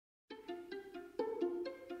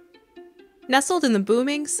Nestled in the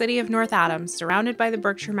booming city of North Adams, surrounded by the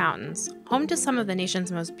Berkshire Mountains, home to some of the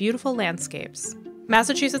nation's most beautiful landscapes,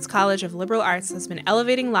 Massachusetts College of Liberal Arts has been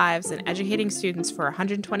elevating lives and educating students for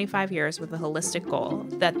 125 years with a holistic goal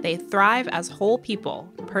that they thrive as whole people,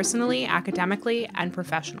 personally, academically, and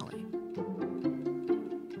professionally.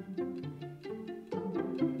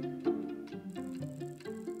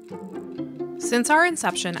 Since our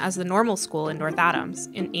inception as the Normal School in North Adams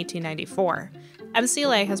in 1894,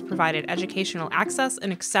 MCLA has provided educational access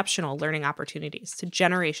and exceptional learning opportunities to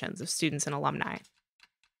generations of students and alumni.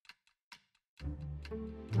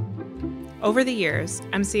 Over the years,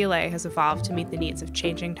 MCLA has evolved to meet the needs of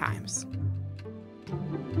changing times.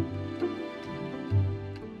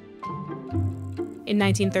 In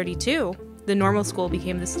 1932, the Normal School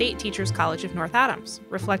became the State Teachers College of North Adams,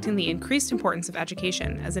 reflecting the increased importance of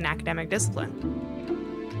education as an academic discipline.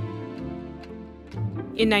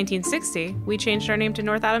 In 1960, we changed our name to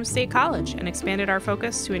North Adams State College and expanded our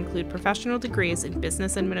focus to include professional degrees in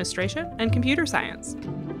business administration and computer science.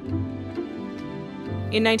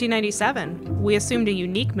 In 1997, we assumed a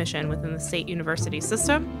unique mission within the state university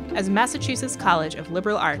system as Massachusetts College of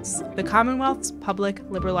Liberal Arts, the Commonwealth's public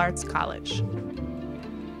liberal arts college.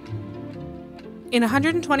 In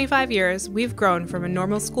 125 years, we've grown from a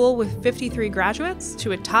normal school with 53 graduates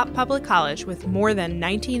to a top public college with more than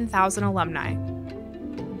 19,000 alumni.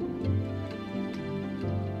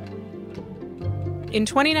 In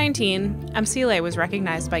 2019, MCLA was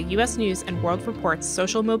recognized by U.S. News & World Report's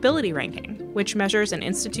Social Mobility Ranking, which measures an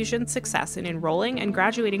institution's success in enrolling and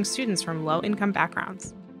graduating students from low-income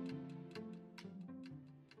backgrounds.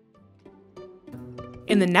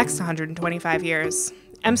 In the next 125 years,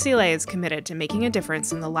 MCLA is committed to making a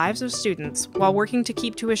difference in the lives of students while working to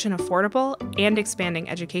keep tuition affordable and expanding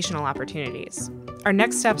educational opportunities. Our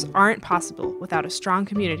next steps aren't possible without a strong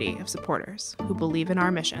community of supporters who believe in our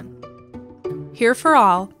mission. Here for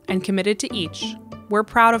all and committed to each, we're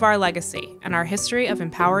proud of our legacy and our history of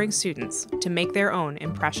empowering students to make their own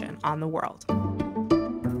impression on the world.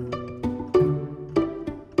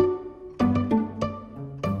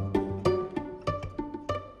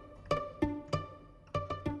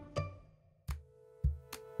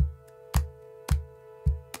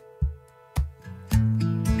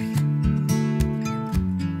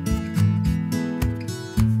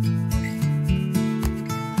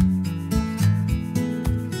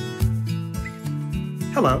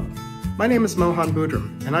 Hello, my name is Mohan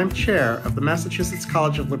Boodram, and I'm chair of the Massachusetts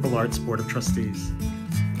College of Liberal Arts Board of Trustees.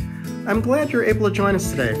 I'm glad you're able to join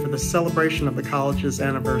us today for the celebration of the college's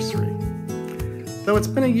anniversary. Though it's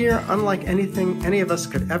been a year unlike anything any of us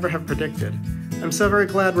could ever have predicted, I'm so very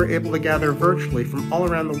glad we're able to gather virtually from all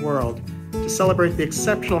around the world to celebrate the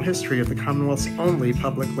exceptional history of the Commonwealth's only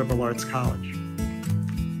public liberal arts college.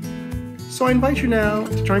 So I invite you now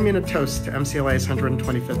to join me in a toast to MCLA's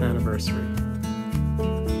 125th anniversary.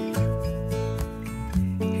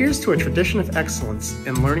 Here's to a tradition of excellence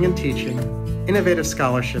in learning and teaching, innovative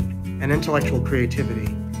scholarship, and intellectual creativity.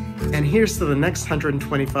 And here's to the next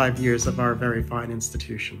 125 years of our very fine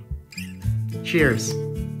institution. Cheers.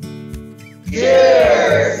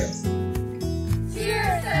 Cheers!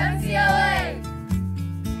 Cheers to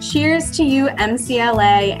MCLA! Cheers to you,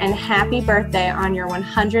 MCLA, and happy birthday on your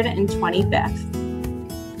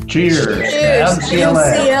 125th. Cheers to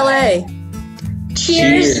MCLA!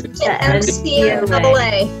 Cheers to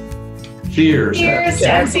MCLA! Cheers to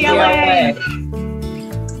MCLA!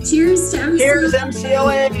 Cheers to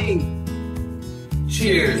MCLA!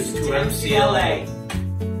 Cheers to MCLA!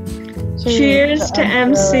 Cheers to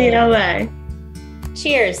MCLA!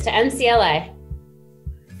 Cheers to MCLA!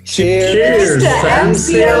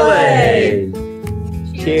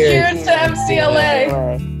 Cheers to MCLA!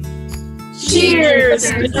 Cheers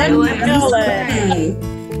to MCLA!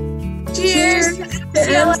 Cheers to MCLA! Cheers to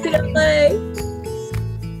MCLA!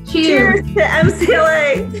 Cheers to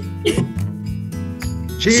MCLA!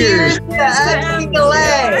 Cheers to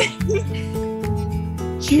MCLA!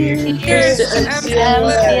 Cheers to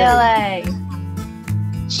MCLA!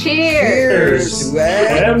 Cheers to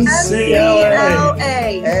MCLA!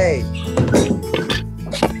 Hey!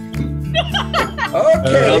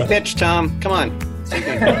 Okay. No pitch, Tom. Come on.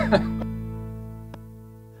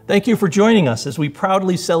 Thank you for joining us as we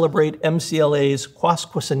proudly celebrate MCLA's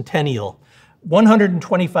quasquicentennial,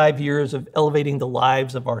 125 years of elevating the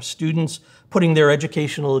lives of our students, putting their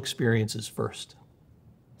educational experiences first.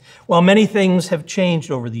 While many things have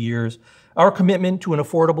changed over the years, our commitment to an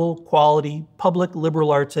affordable, quality, public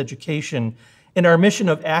liberal arts education and our mission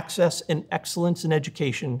of access and excellence in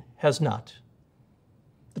education has not.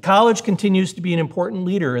 The college continues to be an important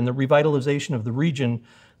leader in the revitalization of the region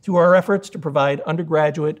through our efforts to provide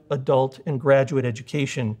undergraduate, adult, and graduate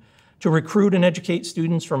education, to recruit and educate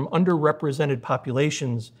students from underrepresented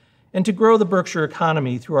populations, and to grow the Berkshire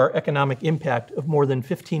economy through our economic impact of more than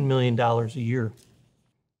 $15 million a year.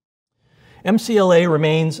 MCLA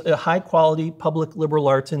remains a high-quality public liberal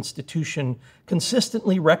arts institution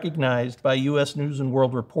consistently recognized by U.S. News &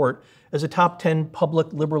 World Report as a top 10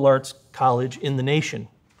 public liberal arts college in the nation.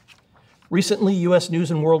 Recently, U.S.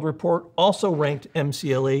 News & World Report also ranked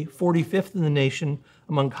MCLA 45th in the nation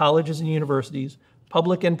among colleges and universities,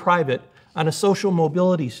 public and private, on a social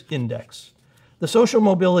mobility index. The Social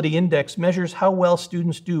Mobility Index measures how well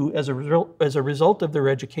students do as a result of their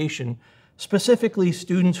education, specifically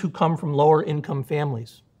students who come from lower income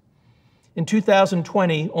families. In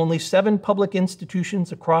 2020, only 7 public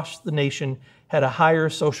institutions across the nation had a higher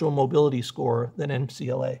social mobility score than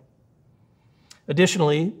MCLA.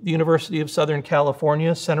 Additionally, the University of Southern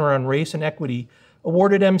California Center on Race and Equity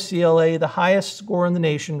awarded MCLA the highest score in the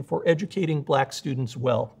nation for educating Black students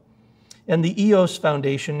well. And the EOS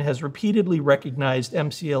Foundation has repeatedly recognized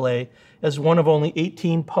MCLA as one of only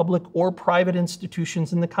 18 public or private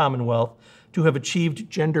institutions in the Commonwealth to have achieved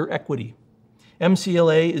gender equity.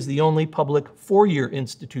 MCLA is the only public 4-year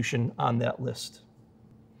institution on that list.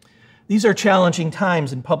 These are challenging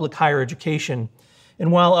times in public higher education,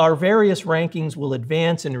 and while our various rankings will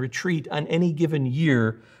advance and retreat on any given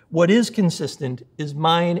year, what is consistent is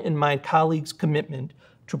mine and my colleagues' commitment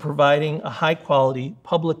to providing a high-quality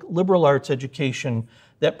public liberal arts education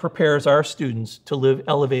that prepares our students to live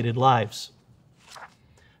elevated lives.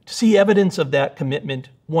 To see evidence of that commitment,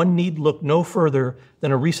 one need look no further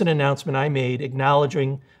than a recent announcement I made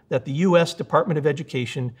acknowledging that the U.S. Department of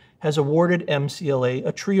Education has awarded MCLA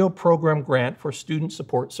a TRIO program grant for student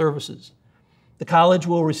support services. The college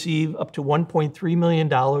will receive up to $1.3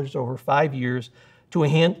 million over 5 years to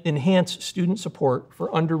enhance student support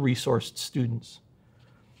for under-resourced students.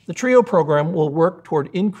 The TRIO program will work toward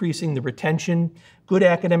increasing the retention, good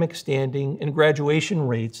academic standing, and graduation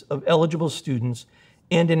rates of eligible students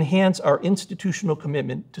and enhance our institutional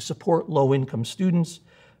commitment to support low-income students,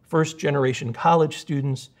 first-generation college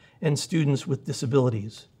students, and students with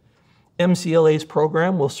disabilities. MCLA's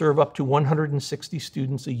program will serve up to 160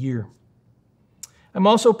 students a year. I'm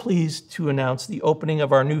also pleased to announce the opening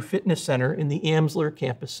of our new fitness center in the Amsler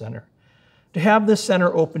Campus Center. To have this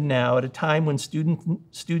center open now at a time when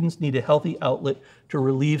students need a healthy outlet to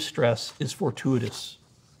relieve stress is fortuitous.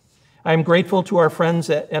 I am grateful to our friends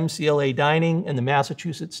at MCLA Dining and the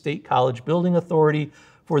Massachusetts State College Building Authority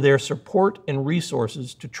for their support and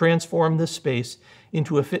resources to transform this space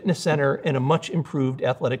into a fitness center and a much improved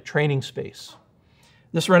athletic training space.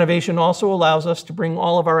 This renovation also allows us to bring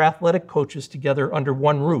all of our athletic coaches together under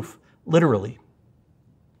one roof, literally.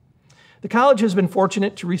 The college has been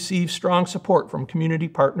fortunate to receive strong support from community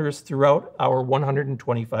partners throughout our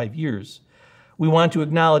 125 years. We want to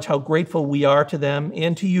acknowledge how grateful we are to them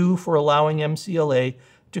and to you for allowing MCLA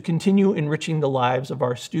to continue enriching the lives of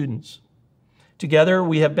our students. Together,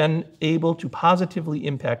 we have been able to positively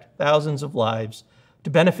impact thousands of lives to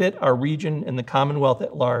benefit our region and the Commonwealth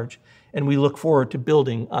at large, and we look forward to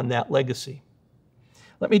building on that legacy.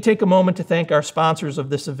 Let me take a moment to thank our sponsors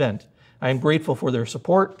of this event. I am grateful for their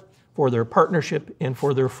support, for their partnership, and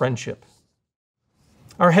for their friendship.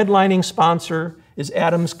 Our headlining sponsor is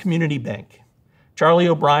Adams Community Bank. Charlie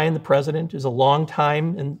O'Brien, the president, is a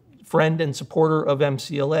longtime friend and supporter of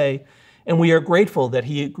MCLA, and we are grateful that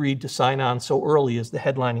he agreed to sign on so early as the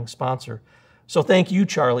headlining sponsor. So thank you,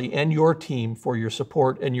 Charlie, and your team for your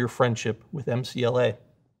support and your friendship with MCLA.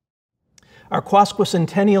 Our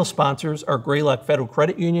Quasquicentennial sponsors are Greylock Federal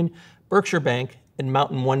Credit Union, Berkshire Bank, and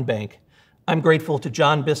Mountain One Bank. I'm grateful to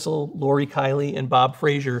John Bissell, Lori Kiley, and Bob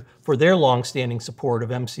Frazier for their longstanding support of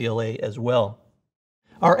MCLA as well.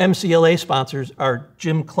 Our MCLA sponsors are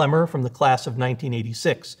Jim Clemmer from the class of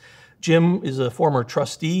 1986. Jim is a former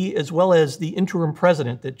trustee as well as the interim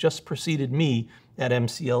president that just preceded me at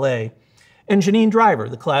MCLA. And Janine Driver,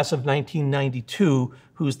 the class of 1992,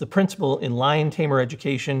 who's the principal in Lion Tamer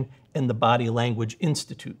Education and the Body Language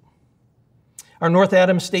Institute. Our North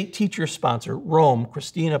Adams State teacher sponsor, Rome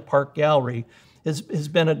Christina Park Gallery, has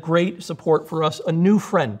been a great support for us, a new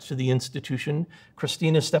friend to the institution.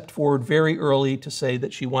 Christina stepped forward very early to say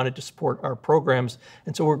that she wanted to support our programs,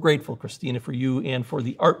 and so we're grateful, Christina, for you and for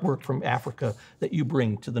the artwork from Africa that you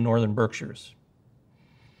bring to the Northern Berkshires.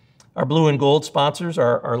 Our blue and gold sponsors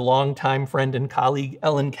are our longtime friend and colleague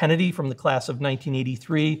Ellen Kennedy from the class of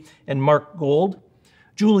 1983 and Mark Gold,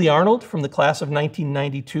 Julie Arnold from the class of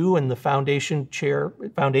 1992 and the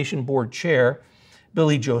Foundation Board Chair,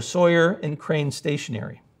 Billy Joe Sawyer, and Crane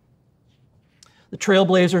Stationery. The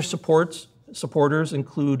Trailblazer supporters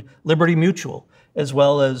include Liberty Mutual, as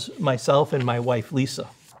well as myself and my wife, Lisa.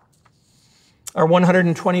 Our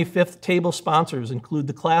 125th table sponsors include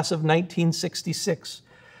the class of 1966,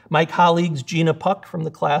 my colleagues Gina Puck from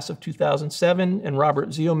the class of 2007 and Robert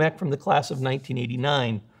Ziomek from the class of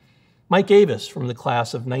 1989, Mike Avis from the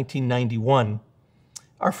class of 1991,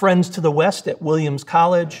 our friends to the west at Williams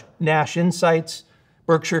College, Nash Insights,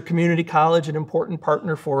 Berkshire Community College, an important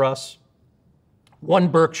partner for us, One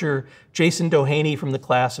Berkshire, Jason Doheny from the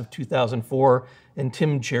class of 2004, and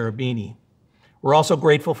Tim Cherubini. We're also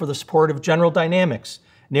grateful for the support of General Dynamics,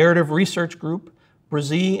 Narrative Research Group,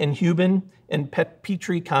 Brzee and Hubin, and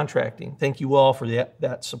Petrie Contracting. Thank you all for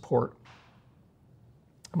that support.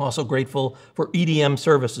 I'm also grateful for EDM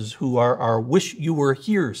Services, who are our Wish You Were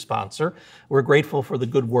Here sponsor. We're grateful for the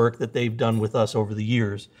good work that they've done with us over the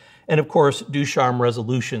years. And of course, Ducharme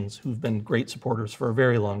Resolutions, who've been great supporters for a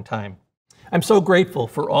very long time. I'm so grateful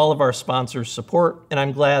for all of our sponsors' support, and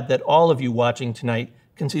I'm glad that all of you watching tonight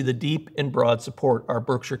can see the deep and broad support our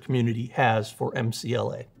Berkshire community has for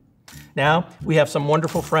MCLA. Now, we have some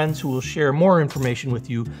wonderful friends who will share more information with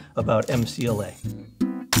you about MCLA.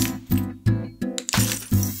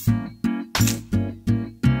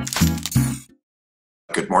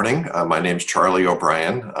 Good morning. My name is Charlie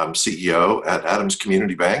O'Brien. I'm CEO at Adams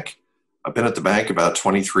Community Bank. I've been at the bank about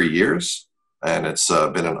 23 years, and it's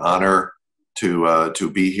been an honor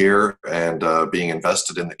to be here and being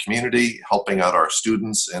invested in the community, helping out our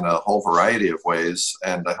students in a whole variety of ways,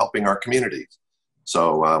 and helping our community.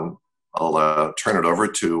 So I'll turn it over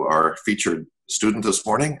to our featured student this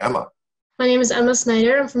morning, Emma. My name is Emma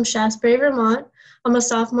Snyder. I'm from Shasbury, Vermont. I'm a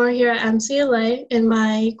sophomore here at MCLA, and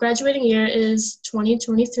my graduating year is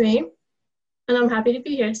 2023. And I'm happy to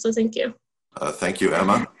be here, so thank you. Thank you,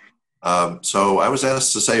 Emma. So I was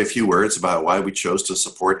asked to say a few words about why we chose to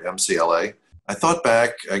support MCLA. I thought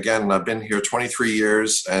back, again, I've been here 23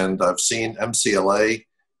 years, and I've seen MCLA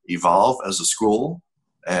evolve as a school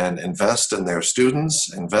and invest in their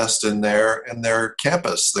students, invest in their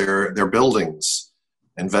campus, their buildings,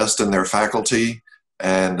 invest in their faculty,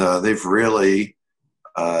 and they've really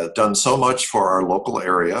done so much for our local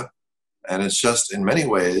area. And it's just, in many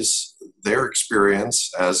ways, their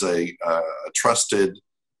experience as a trusted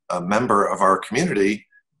member of our community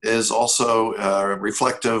is also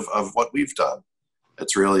reflective of what we've done.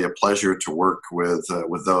 It's really a pleasure to work with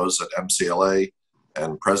those at MCLA,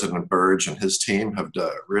 and President Birge and his team have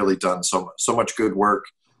really done so much good work,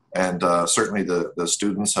 and certainly the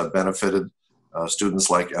students have benefited, students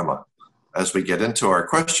like Emma. As we get into our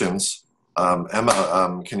questions,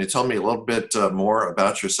 Emma, can you tell me a little bit more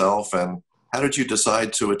about yourself, and how did you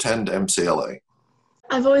decide to attend MCLA?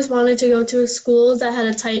 I've always wanted to go to a school that had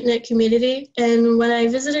a tight-knit community, and when I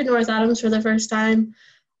visited North Adams for the first time,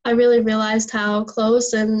 I really realized how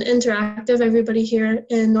close and interactive everybody here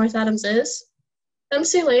in North Adams is.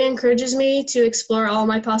 MCLA encourages me to explore all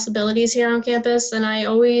my possibilities here on campus, and I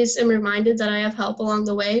always am reminded that I have help along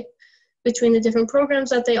the way. Between the different programs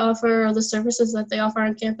that they offer or the services that they offer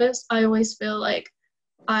on campus, I always feel like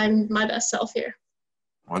I'm my best self here.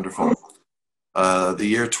 Wonderful. The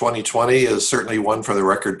year 2020 is certainly one for the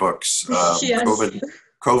record books. Yes.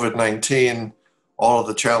 COVID-19, all of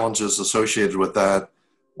the challenges associated with that,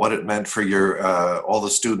 what it meant for your all the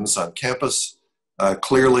students on campus.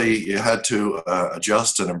 Clearly, you had to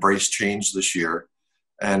adjust and embrace change this year.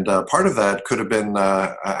 And part of that could have been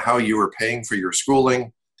how you were paying for your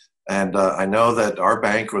schooling. And I know that our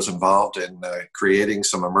bank was involved in creating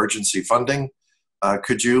some emergency funding.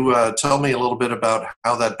 Could you tell me a little bit about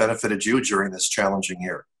how that benefited you during this challenging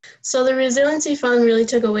year? So the Resiliency Fund really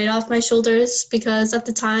took a weight off my shoulders, because at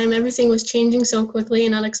the time everything was changing so quickly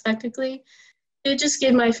and unexpectedly. It just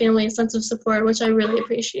gave my family a sense of support, which I really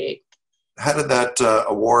appreciate. How did that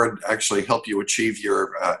award actually help you achieve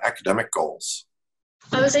your academic goals?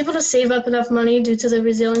 I was able to save up enough money due to the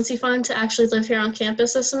Resiliency Fund to actually live here on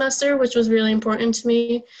campus this semester, which was really important to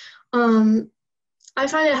me. I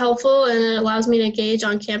find it helpful, and it allows me to engage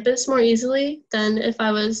on campus more easily than if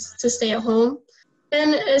I was to stay at home.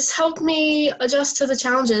 And it's helped me adjust to the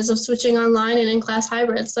challenges of switching online and in-class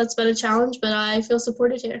hybrids. That's been a challenge, but I feel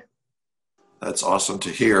supported here. That's awesome to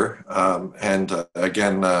hear.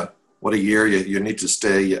 Again, what a year. You need to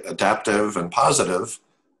stay adaptive and positive.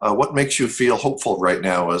 What makes you feel hopeful right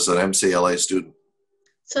now as an MCLA student?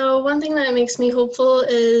 So one thing that makes me hopeful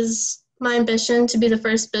is my ambition to be the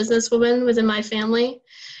first businesswoman within my family.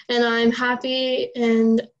 And I'm happy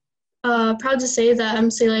and proud to say that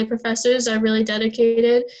MCLA professors are really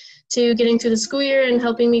dedicated to getting through the school year and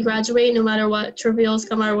helping me graduate no matter what trivials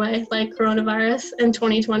come our way, like coronavirus in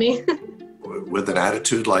 2020. with an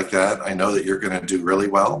attitude like that, I know that you're going to do really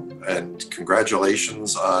well. And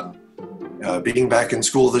congratulations on being back in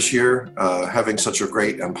school this year, having such a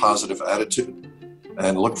great and positive attitude.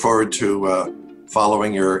 And look forward to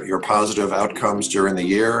following your positive outcomes during the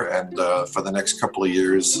year and for the next couple of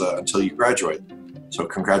years until you graduate. So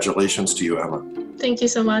congratulations to you, Emma. Thank you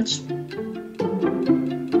so much.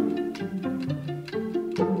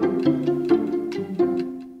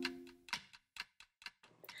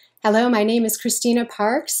 Hello, my name is Christina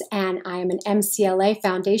Parks, and I am an MCLA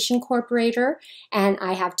Foundation Corporator, and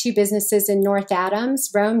I have two businesses in North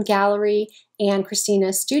Adams, Rome Gallery and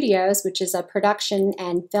Christina Studios, which is a production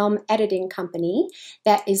and film editing company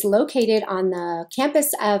that is located on the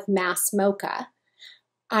campus of Mass MoCA.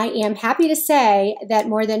 I am happy to say that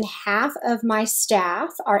more than half of my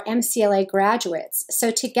staff are MCLA graduates,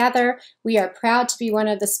 so together we are proud to be one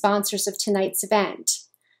of the sponsors of tonight's event.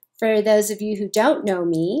 For those of you who don't know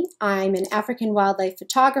me, I'm an African wildlife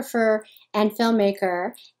photographer and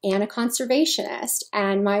filmmaker and a conservationist,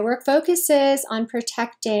 and my work focuses on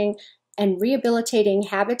protecting and rehabilitating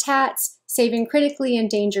habitats, saving critically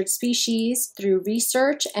endangered species through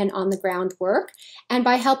research and on-the-ground work, and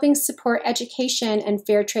by helping support education and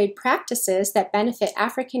fair trade practices that benefit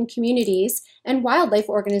African communities and wildlife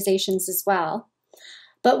organizations as well.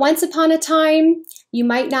 But once upon a time, you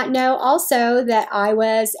might not know also that I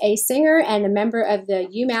was a singer and a member of the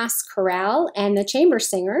UMass Chorale and the Chamber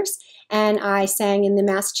Singers, and I sang in the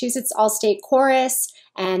Massachusetts All-State Chorus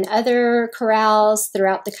and other chorales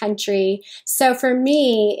throughout the country. So for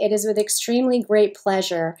me, it is with extremely great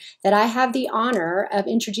pleasure that I have the honor of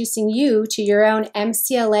introducing you to your own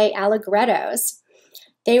MCLA Allegrettos.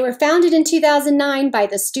 They were founded in 2009 by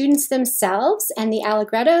the students themselves, and the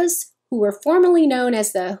Allegrettos, who were formerly known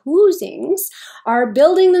as the Hoosings, are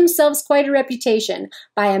building themselves quite a reputation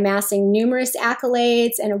by amassing numerous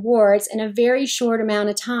accolades and awards in a very short amount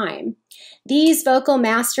of time. These vocal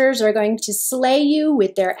masters are going to slay you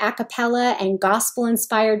with their a cappella and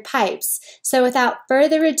gospel-inspired pipes. So without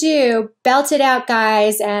further ado, belt it out,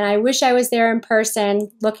 guys, and I wish I was there in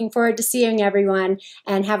person. Looking forward to seeing everyone,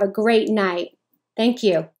 and have a great night. Thank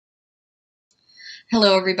you.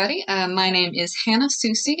 Hello, everybody. My name is Hannah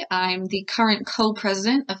Susi. I'm the current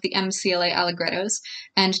co-president of the MCLA Allegrettos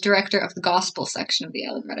and director of the gospel section of the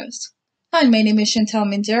Allegrettos. Hi, my name is Chantel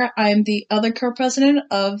Minzer. I am the other co-president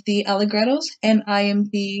of the Allegrettos, and I am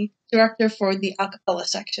the director for the a cappella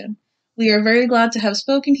section. We are very glad to have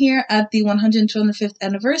spoken here at the 125th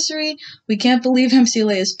anniversary. We can't believe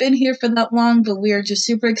MCLA has been here for that long, but we are just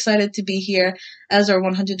super excited to be here as our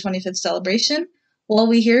 125th celebration. While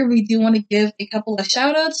we're here, we do want to give a couple of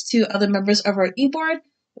shout-outs to other members of our e-board.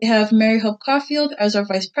 We have Mary Hope Caulfield as our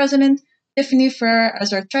vice president, Tiffany Ferrer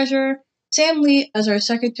as our treasurer, Sam Lee as our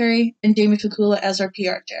secretary, and Jamie Fakula as our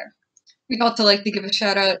PR chair. We'd also like to give a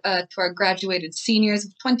shout-out to our graduated seniors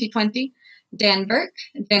of 2020, Dan Burke,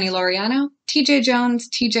 Danny Laureano, TJ Jones,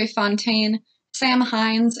 TJ Fontaine, Sam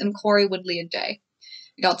Hines, and Corey Woodley-Ajay.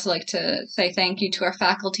 We'd also like to say thank you to our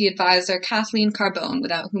faculty advisor, Kathleen Carbone,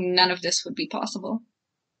 without whom none of this would be possible.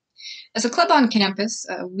 As a club on campus,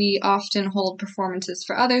 we often hold performances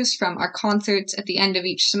for others, from our concerts at the end of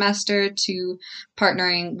each semester to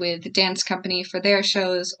partnering with the dance company for their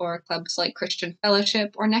shows, or clubs like Christian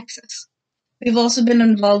Fellowship or Nexus. We've also been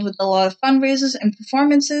involved with a lot of fundraisers and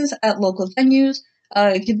performances at local venues.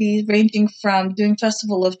 It could be ranging from doing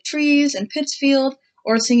Festival of Trees in Pittsfield,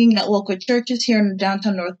 or singing at local churches here in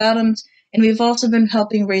downtown North Adams, and we've also been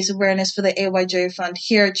helping raise awareness for the AYJ Fund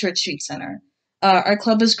here at Church Street Center. Our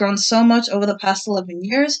club has grown so much over the past 11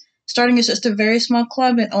 years, starting as just a very small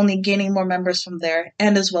club and only gaining more members from there,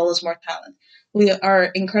 and as well as more talent. We are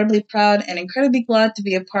incredibly proud and incredibly glad to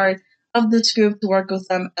be a part of this group to work with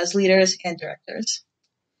them as leaders and directors.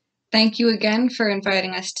 Thank you again for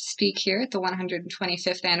inviting us to speak here at the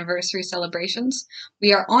 125th anniversary celebrations.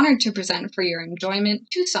 We are honored to present for your enjoyment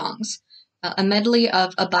two songs, a medley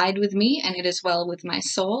of Abide With Me and It Is Well With My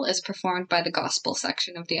Soul, as performed by the gospel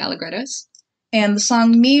section of the Allegrettos, and the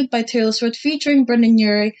song Me by Taylor Swift featuring Brendan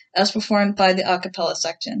Urie, as performed by the a cappella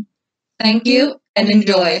section. Thank you and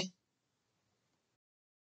enjoy.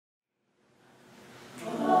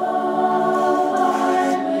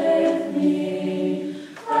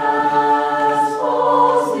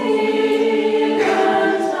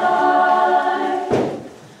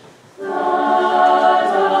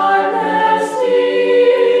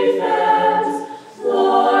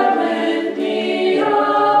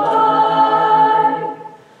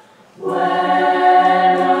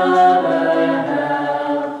 Wherever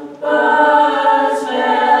hell bursts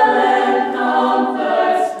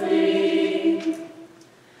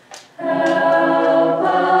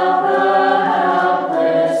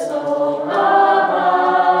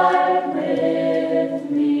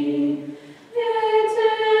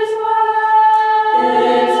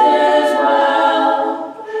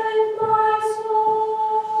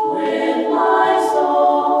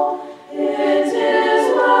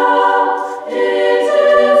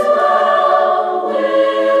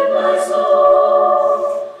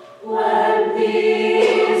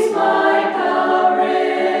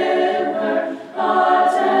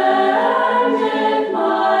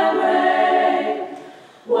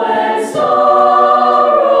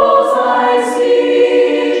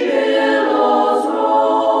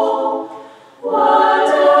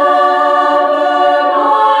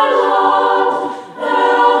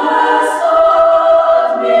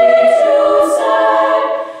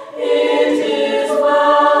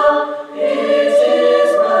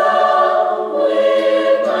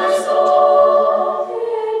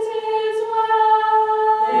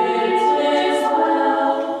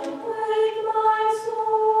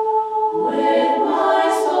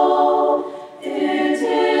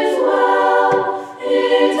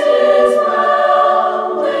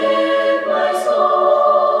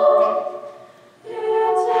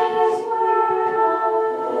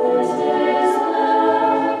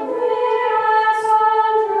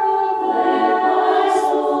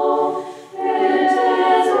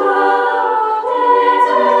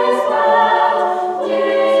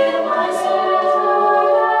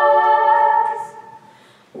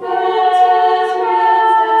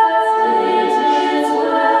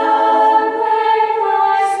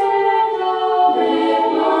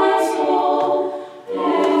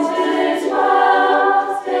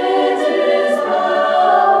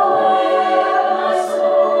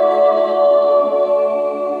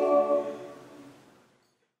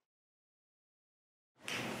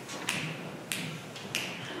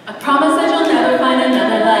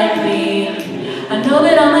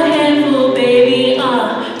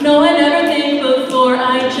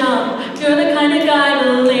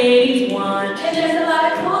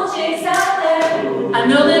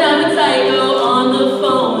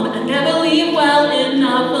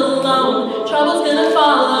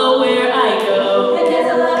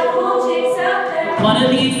One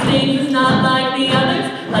of these things is not like the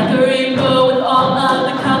others, like a rainbow with all of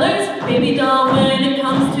the colors. Baby doll, when it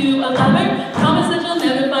comes to a lover, promise that you'll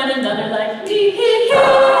never find another like me.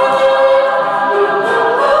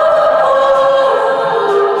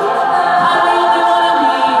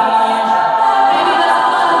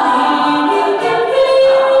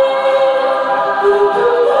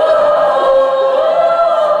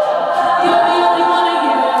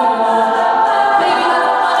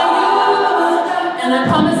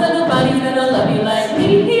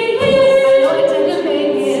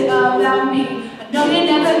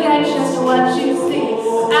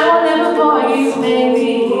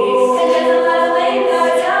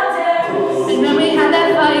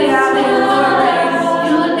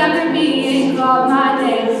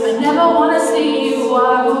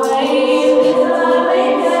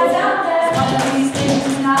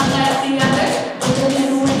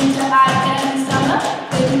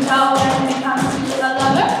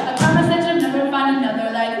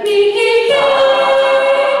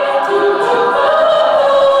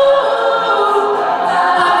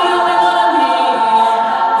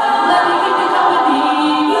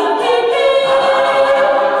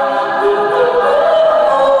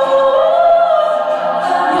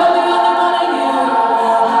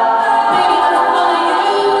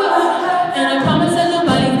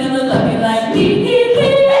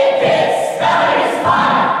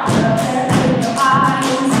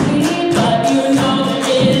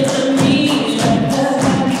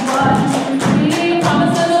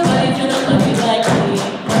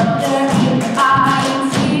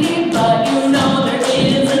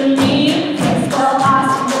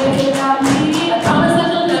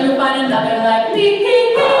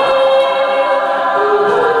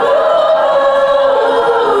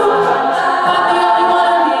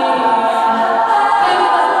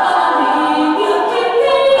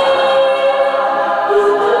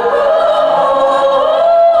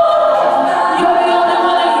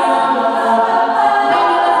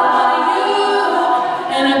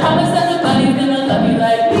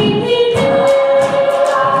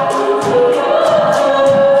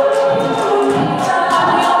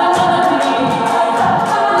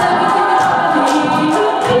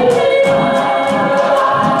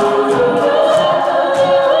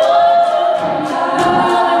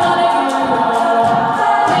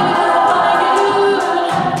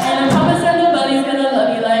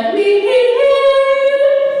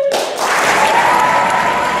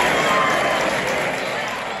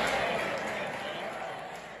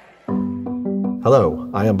 Hello,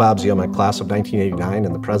 I am Bob Zielman, class of 1989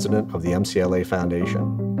 and the president of the MCLA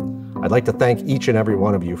Foundation. I'd like to thank each and every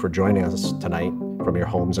one of you for joining us tonight from your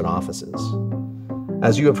homes and offices.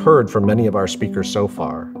 As you have heard from many of our speakers so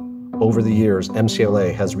far, over the years,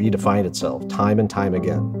 MCLA has redefined itself time and time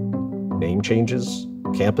again. Name changes,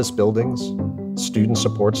 campus buildings, student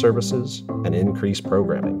support services, and increased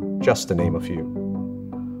programming, just to name a few.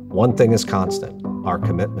 One thing is constant, our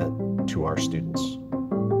commitment to our students.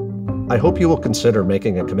 I hope you will consider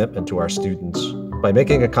making a commitment to our students by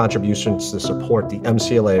making a contribution to support the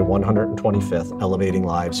MCLA 125th Elevating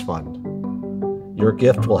Lives Fund. Your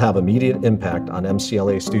gift will have immediate impact on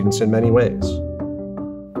MCLA students in many ways,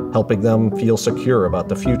 helping them feel secure about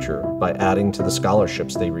the future by adding to the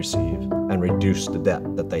scholarships they receive and reduce the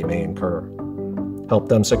debt that they may incur. Help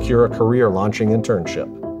them secure a career-launching internship,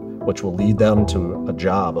 which will lead them to a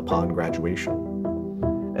job upon graduation.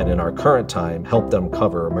 And in our current time, help them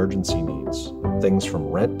cover emergency needs, things from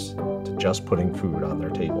rent to just putting food on their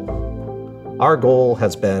table. Our goal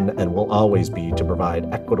has been and will always be to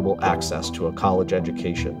provide equitable access to a college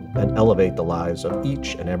education and elevate the lives of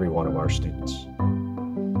each and every one of our students.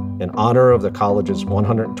 In honor of the college's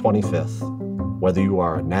 125th, whether you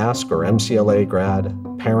are a NASC or MCLA grad,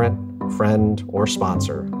 parent, friend, or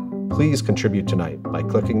sponsor, please contribute tonight by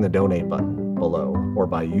clicking the donate button below or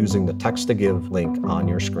by using the text to give link on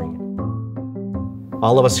your screen.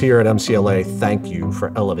 All of us here at MCLA thank you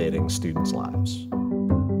for elevating students' lives.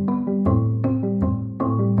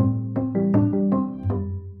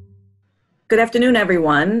 Good afternoon,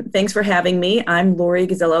 everyone. Thanks for having me. I'm Lori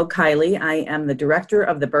Gazello-Kiley. I am the director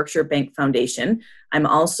of the Berkshire Bank Foundation. I'm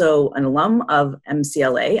also an alum of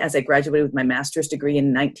MCLA as I graduated with my master's degree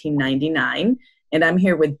in 1999. And I'm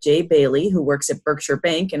here with Jay Bailey, who works at Berkshire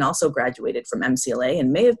Bank and also graduated from MCLA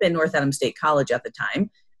and may have been North Adams State College at the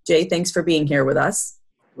time. Jay, thanks for being here with us.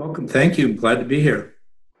 Welcome. Thank you. Glad to be here.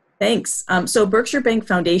 Thanks. So Berkshire Bank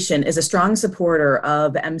Foundation is a strong supporter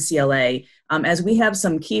of MCLA as we have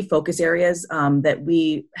some key focus areas that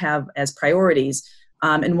we have as priorities.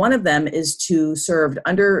 And one of them is to support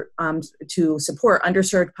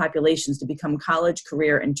underserved populations to become college,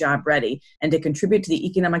 career, and job ready, and to contribute to the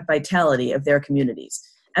economic vitality of their communities.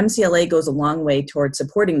 MCLA goes a long way toward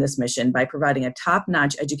supporting this mission by providing a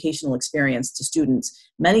top-notch educational experience to students,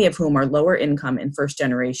 many of whom are lower income and first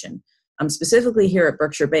generation. Specifically here at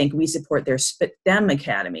Berkshire Bank, we support their STEM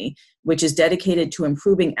Academy, which is dedicated to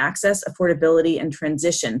improving access, affordability, and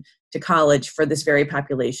transition to college for this very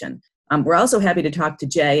population. We're also happy to talk to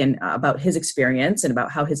Jay about his experience and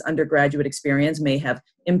about how his undergraduate experience may have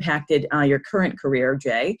impacted your current career,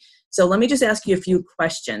 Jay. So let me just ask you a few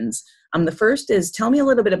questions. The first is, tell me a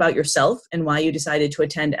little bit about yourself and why you decided to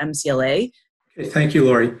attend MCLA. Okay, thank you,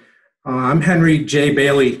 Lori. I'm Henry J.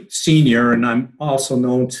 Bailey Sr., and I'm also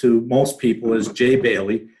known to most people as Jay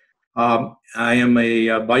Bailey. I am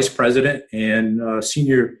a vice president and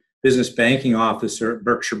senior business banking officer at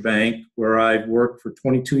Berkshire Bank, where I've worked for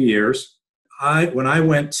 22 years. When I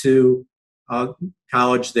went to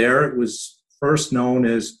college there, it was first known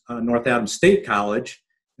as North Adams State College,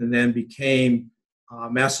 and then became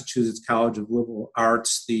Massachusetts College of Liberal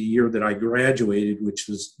Arts the year that I graduated, which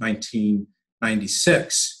was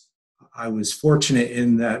 1996. I was fortunate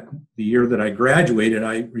in that the year that I graduated,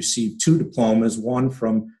 I received 2 diplomas, one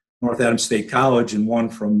from North Adams State College and one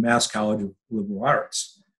from Mass College of Liberal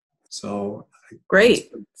Arts. So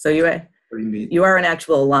great. So you are an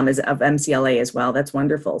actual alum of MCLA as well. That's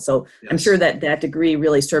wonderful. So yes. I'm sure that degree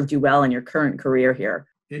really served you well in your current career here.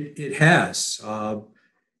 It has. I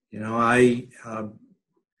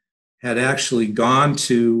had actually gone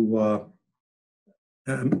to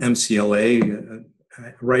MCLA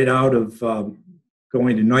right out of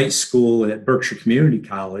going to night school at Berkshire Community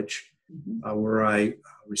College, where I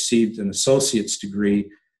received an associate's degree.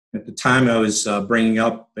 At the time, I was bringing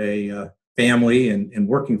up a family and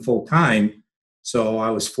working full-time, so I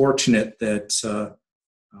was fortunate that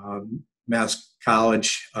Mass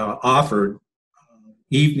College offered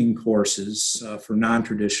evening courses for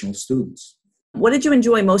non-traditional students. What did you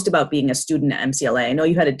enjoy most about being a student at MCLA? I know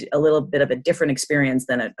you had a little bit of a different experience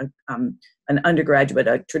than an undergraduate,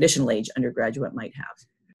 a traditional age undergraduate might have.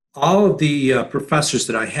 All of the professors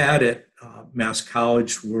that I had at Mass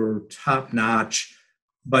College were top-notch,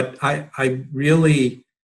 but I really,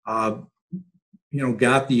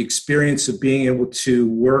 got the experience of being able to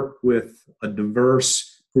work with a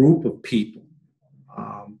diverse group of people,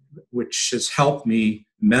 which has helped me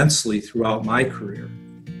immensely throughout my career.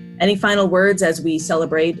 Any final words as we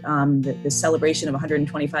celebrate the celebration of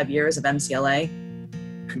 125 years of MCLA?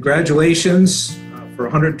 Congratulations for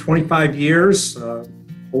 125 years.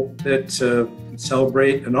 Hope that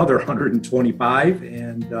celebrate another 125,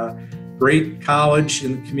 and great college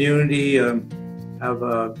in the community. Have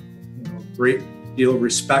a great deal of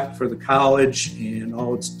respect for the college and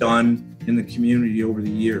all it's done in the community over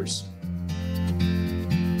the years.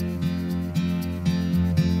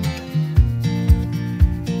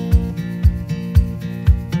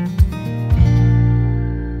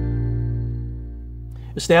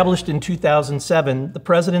 Established in 2007, the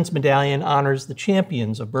President's Medallion honors the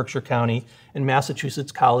champions of Berkshire County and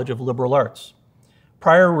Massachusetts College of Liberal Arts.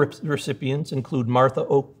 Prior recipients include Martha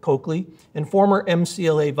Coakley and former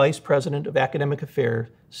MCLA Vice President of Academic Affairs,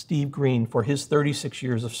 Steve Green, for his 36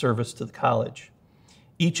 years of service to the college.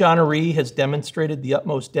 Each honoree has demonstrated the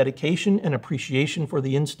utmost dedication and appreciation for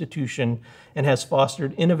the institution and has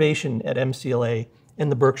fostered innovation at MCLA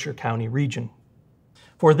and the Berkshire County region.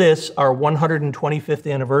 For this, our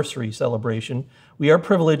 125th anniversary celebration, we are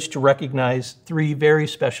privileged to recognize 3 very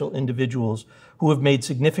special individuals who have made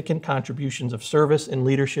significant contributions of service and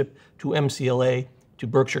leadership to MCLA, to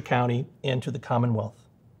Berkshire County, and to the Commonwealth.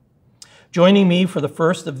 Joining me for the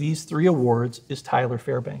first of these 3 awards is Tyler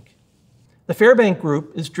Fairbank. The Fairbank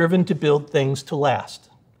Group is driven to build things to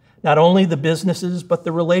last, not only the businesses, but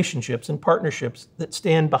the relationships and partnerships that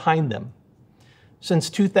stand behind them.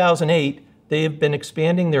 Since 2008, they have been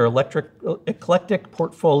expanding their eclectic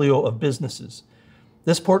portfolio of businesses.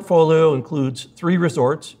 This portfolio includes 3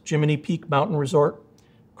 resorts: Jiminy Peak Mountain Resort,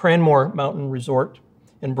 Cranmore Mountain Resort,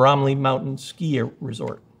 and Bromley Mountain Ski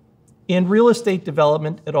Resort, and real estate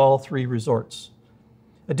development at all 3 resorts.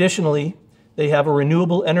 Additionally, they have a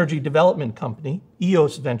renewable energy development company,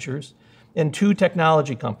 EOS Ventures, and 2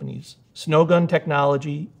 technology companies, Snowgun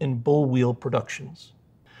Technology and Bullwheel Productions.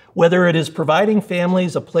 Whether it is providing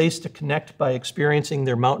families a place to connect by experiencing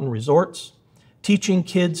their mountain resorts, teaching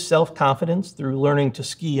kids self-confidence through learning to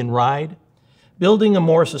ski and ride, building a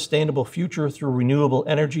more sustainable future through renewable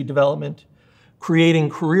energy development, creating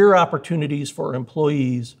career opportunities for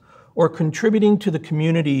employees, or contributing to the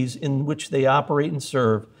communities in which they operate and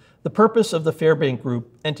serve, The purpose of the Fairbank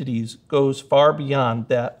Group entities goes far beyond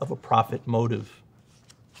that of a profit motive.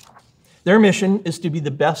 Their mission is to be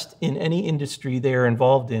the best in any industry they are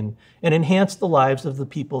involved in and enhance the lives of the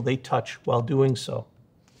people they touch while doing so.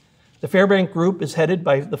 The Fairbank Group is headed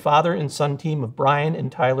by the father and son team of Brian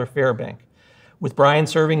and Tyler Fairbank, with Brian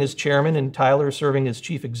serving as chairman and Tyler serving as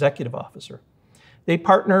chief executive officer. They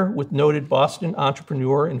partner with noted Boston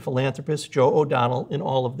entrepreneur and philanthropist Joe O'Donnell in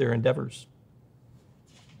all of their endeavors.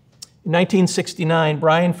 In 1969,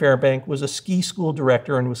 Brian Fairbank was a ski school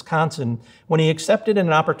director in Wisconsin when he accepted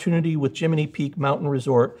an opportunity with Jiminy Peak Mountain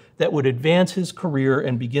Resort that would advance his career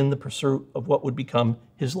and begin the pursuit of what would become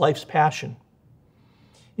his life's passion.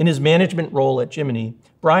 In his management role at Jiminy,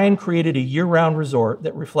 Brian created a year-round resort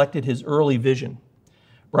that reflected his early vision.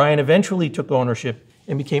 Brian eventually took ownership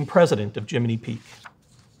and became president of Jiminy Peak.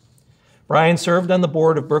 Brian served on the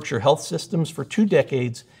board of Berkshire Health Systems for 2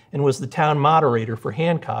 decades and was the town moderator for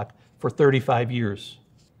Hancock for 35 years.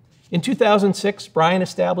 In 2006, Brian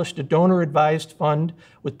established a donor-advised fund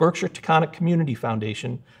with Berkshire Taconic Community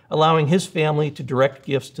Foundation, allowing his family to direct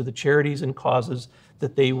gifts to the charities and causes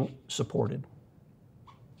that they supported.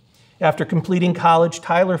 After completing college,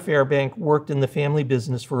 Tyler Fairbank worked in the family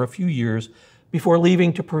business for a few years before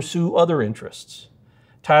leaving to pursue other interests.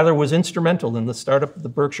 Tyler was instrumental in the startup of the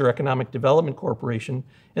Berkshire Economic Development Corporation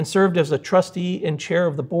and served as a trustee and chair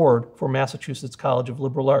of the board for Massachusetts College of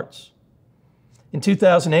Liberal Arts. In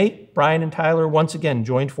 2008, Brian and Tyler once again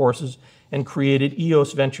joined forces and created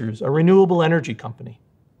EOS Ventures, a renewable energy company.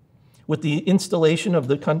 With the installation of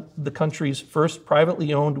the country's first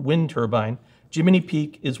privately owned wind turbine, Jiminy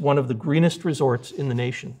Peak is one of the greenest resorts in the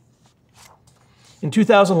nation. In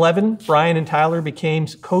 2011, Brian and Tyler became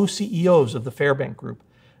co-CEOs of the Fairbank Group.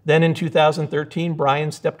 Then in 2013,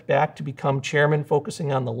 Brian stepped back to become chairman,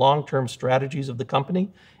 focusing on the long-term strategies of the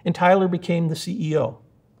company, and Tyler became the CEO.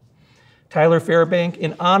 Tyler Fairbank,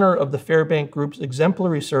 in honor of the Fairbank Group's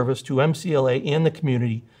exemplary service to MCLA and the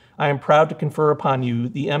community, I am proud to confer upon you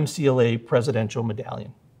the MCLA Presidential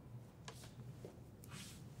Medallion.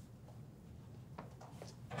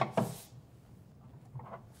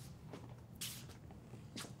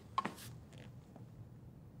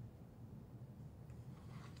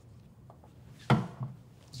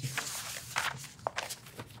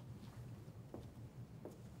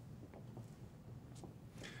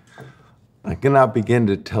 I cannot begin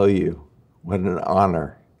to tell you what an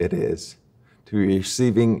honor it is to be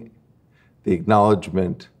receiving the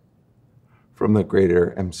acknowledgement from the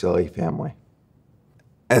greater MCLA family.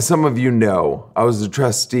 As some of you know, I was a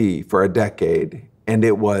trustee for a decade, and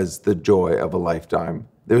it was the joy of a lifetime.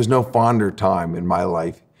 There was no fonder time in my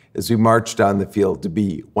life as we marched down the field to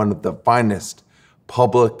be one of the finest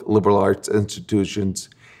public liberal arts institutions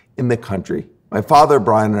in the country. My father,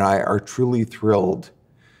 Brian, and I are truly thrilled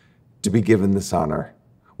to be given this honor.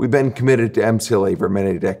 We've been committed to MCLA for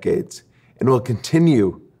many decades and will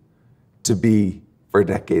continue to be for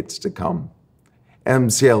decades to come.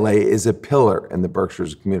 MCLA is a pillar in the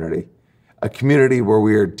Berkshires community, a community where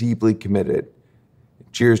we are deeply committed.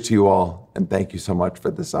 Cheers to you all, and thank you so much for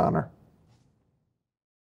this honor.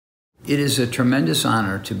 It is a tremendous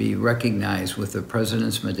honor to be recognized with the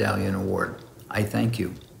President's Medallion Award. I thank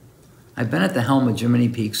you. I've been at the helm of Jiminy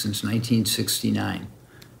Peak since 1969.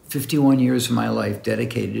 51 years of my life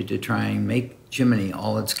dedicated to trying to make Jiminy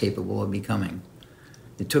all it's capable of becoming.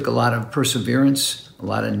 It took a lot of perseverance, a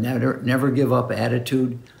lot of never give up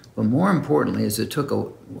attitude, but more importantly is it took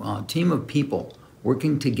a team of people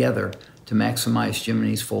working together to maximize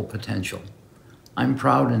Jiminy's full potential. I'm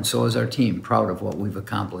proud, and so is our team, proud of what we've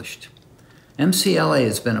accomplished. MCLA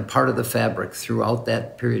has been a part of the fabric throughout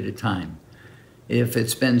that period of time. If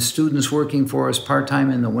it's been students working for us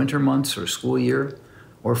part-time in the winter months or school year,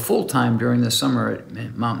 or full-time during the summer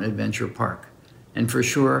at Mountain Adventure Park. And for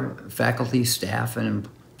sure, faculty, staff, and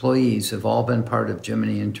employees have all been part of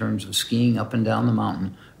Jiminy in terms of skiing up and down the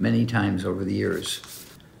mountain many times over the years.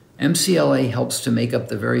 MCLA helps to make up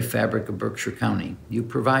the very fabric of Berkshire County. You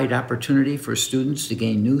provide opportunity for students to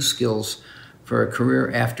gain new skills for a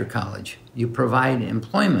career after college. You provide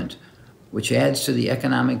employment, which adds to the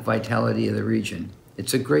economic vitality of the region.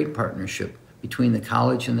 It's a great partnership between the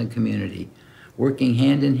college and the community, working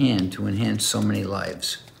hand in hand to enhance so many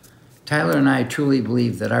lives. Tyler and I truly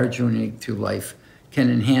believe that our journey through life can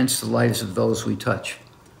enhance the lives of those we touch,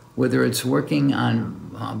 whether it's working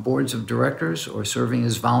on boards of directors or serving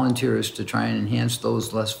as volunteers to try and enhance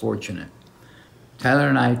those less fortunate. Tyler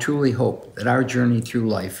and I truly hope that our journey through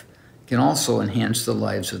life can also enhance the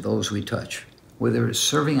lives of those we touch, whether it's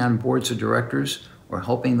serving on boards of directors or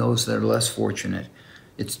helping those that are less fortunate.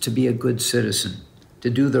 It's to be a good citizen. to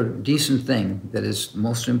do the decent thing that is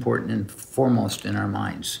most important and foremost in our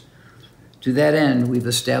minds. To that end, we've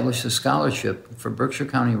established a scholarship for Berkshire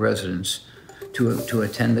County residents to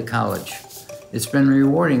attend the college. It's been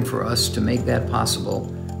rewarding for us to make that possible,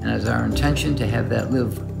 and it's our intention to have that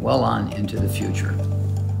live well on into the future.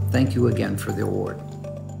 Thank you again for the award.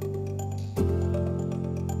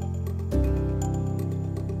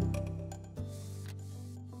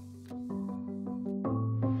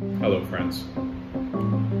 Hello, friends.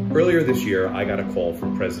 Earlier this year, I got a call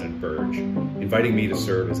from President Birge inviting me to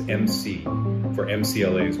serve as MC for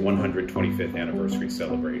MCLA's 125th anniversary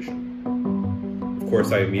celebration. Of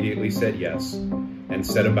course, I immediately said yes and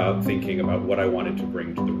set about thinking about what I wanted to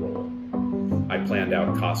bring to the role. I planned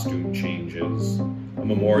out costume changes, a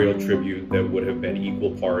memorial tribute that would have been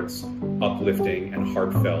equal parts uplifting and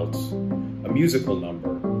heartfelt, a musical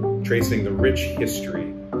number tracing the rich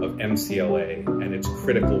history of MCLA and its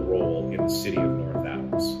critical role in the city of North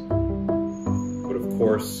Adams. But of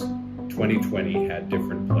course, 2020 had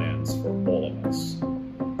different plans for all of us.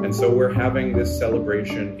 And so we're having this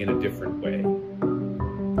celebration in a different way.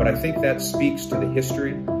 But I think that speaks to the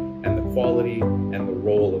history and the quality and the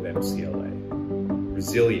role of MCLA.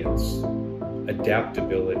 Resilience,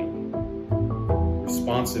 adaptability,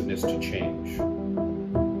 responsiveness to change,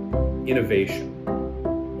 innovation,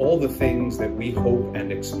 all the things that we hope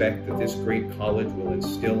and expect that this great college will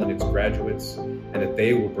instill in its graduates and that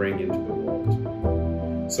they will bring into the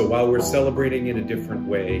world. So while we're celebrating in a different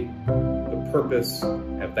way, the purpose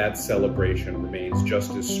of that celebration remains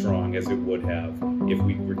just as strong as it would have if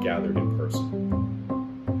we were gathered in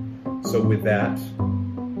person. So with that,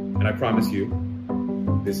 and I promise you,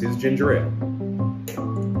 this is ginger ale,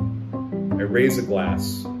 I raise a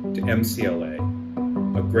glass to MCLA,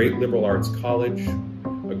 a great liberal arts college,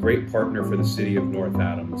 a great partner for the city of North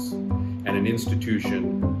Adams, and an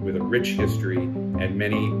institution with a rich history and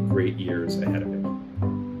many great years ahead of it.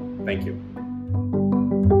 Thank you.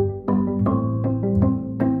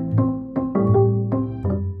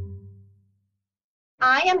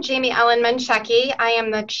 I am Jamie Ellen Menchecki. I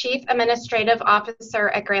am the Chief Administrative Officer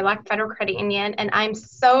at Greylock Federal Credit Union, and I'm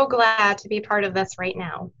so glad to be part of this right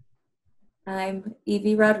now. I'm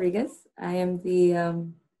Evie Rodriguez. I am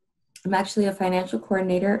I'm actually a financial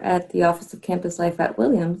coordinator at the Office of Campus Life at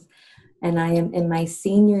Williams, and I am in my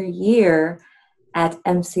senior year at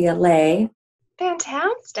MCLA.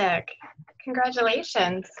 Fantastic.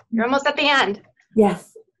 Congratulations. You're almost at the end.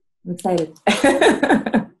 Yes, I'm excited.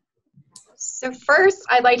 So first,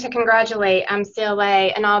 I'd like to congratulate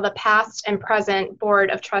MCLA and all the past and present Board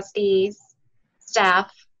of Trustees,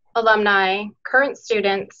 staff, alumni, current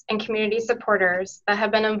students, and community supporters that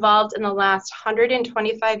have been involved in the last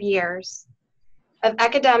 125 years of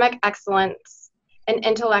academic excellence and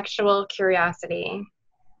intellectual curiosity.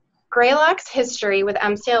 Greylock's history with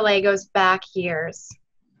MCLA goes back years.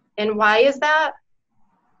 And why is that?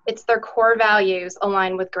 It's their core values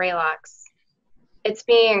align with Greylock's. It's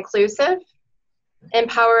being inclusive,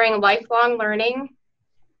 empowering lifelong learning,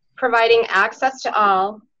 providing access to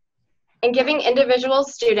all, and giving individual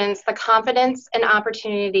students the confidence and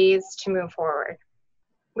opportunities to move forward.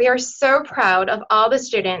 We are so proud of all the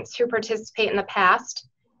students who participate in the past,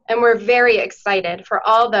 and we're very excited for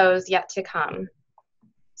all those yet to come.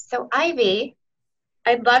 So Ivy,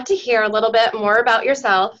 I'd love to hear a little bit more about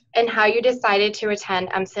yourself and how you decided to attend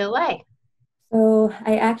MCLA. So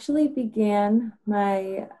I actually began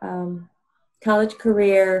my college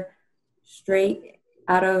career straight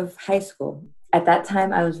out of high school. At that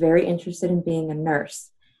time, I was very interested in being a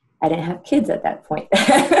nurse. I didn't have kids at that point.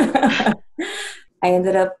 I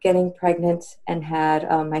ended up getting pregnant and had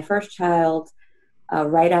my first child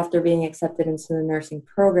right after being accepted into the nursing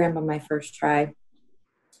program on my first try.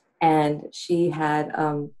 And she had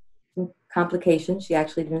some complications. She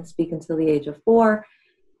actually didn't speak until the age of 4.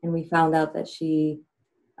 And we found out that she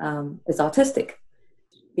is autistic.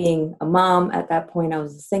 Being a mom at that point, I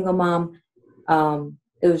was a single mom.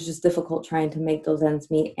 It was just difficult trying to make those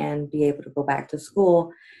ends meet and be able to go back to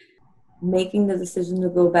school. Making the decision to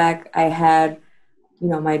go back, I had,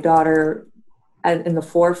 my daughter in the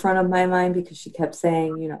forefront of my mind because she kept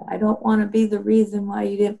saying, I don't want to be the reason why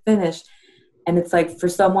you didn't finish. And it's like for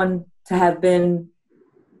someone to have been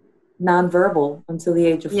nonverbal until the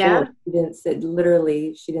age of 4, she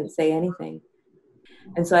didn't say anything.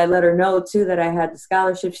 And so I let her know too that I had the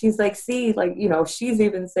scholarship. She's like, see, she's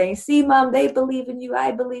even saying, see, Mom, they believe in you.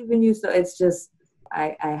 I believe in you. So it's just,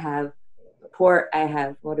 I have support. I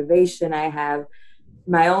have motivation. I have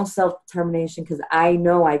my own self-determination because I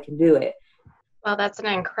know I can do it. Well, that's an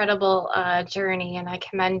incredible journey, and I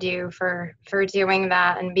commend you for doing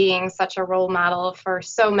that and being such a role model for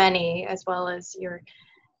so many, as well as your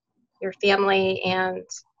family and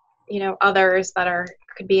others that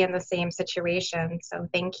could be in the same situation. So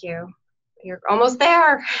thank you. You're almost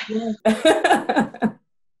there.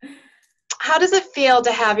 How does it feel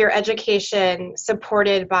to have your education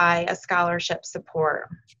supported by a scholarship support?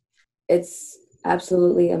 It's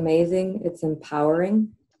absolutely amazing. It's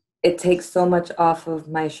empowering. It takes so much off of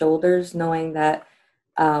my shoulders knowing that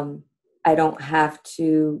I don't have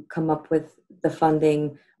to come up with the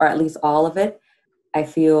funding, or at least all of it. I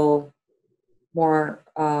feel more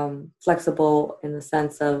flexible in the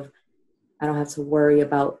sense of I don't have to worry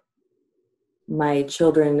about my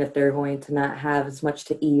children if they're going to not have as much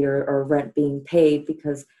to eat or rent being paid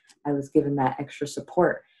because I was given that extra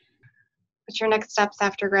support. What's your next steps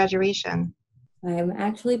after graduation? I'm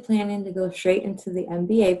actually planning to go straight into the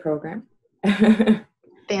MBA program.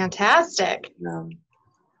 Fantastic.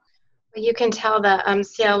 You can tell that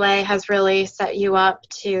MCLA has really set you up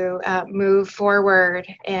to move forward,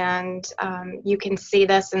 and you can see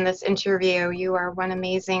this in this interview. You are one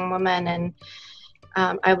amazing woman, and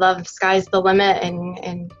I love sky's the limit,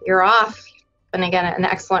 and you're off. And again, an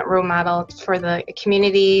excellent role model for the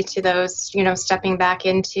community, to those stepping back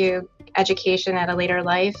into education at a later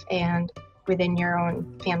life and within your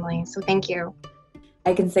own family. So thank you.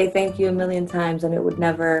 I can say thank you a million times, and it would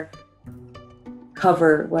never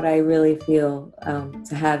cover what I really feel.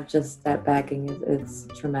 To have just that backing is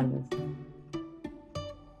tremendous.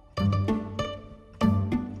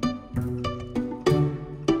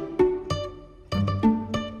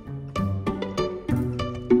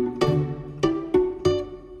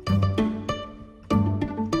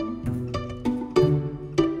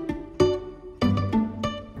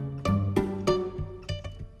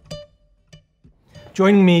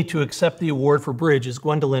 Joining me to accept the award for Birge is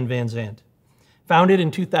Gwendolyn Van Zandt. Founded in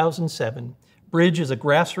 2007, Birge is a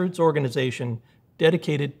grassroots organization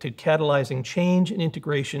dedicated to catalyzing change and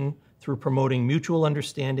integration through promoting mutual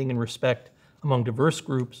understanding and respect among diverse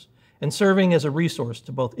groups and serving as a resource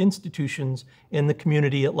to both institutions and the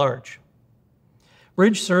community at large.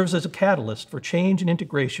 Birge serves as a catalyst for change and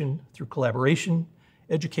integration through collaboration,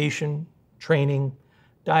 education, training,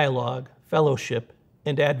 dialogue, fellowship,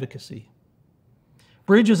 and advocacy.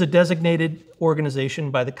 Birge is a designated organization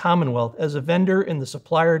by the Commonwealth as a vendor in the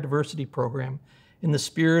Supplier Diversity Program in the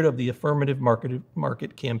spirit of the Affirmative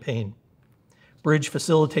Market Campaign. Birge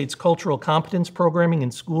facilitates cultural competence programming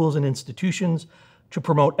in schools and institutions to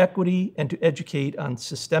promote equity and to educate on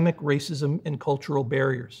systemic racism and cultural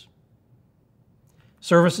barriers.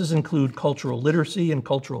 Services include cultural literacy and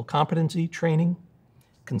cultural competency training,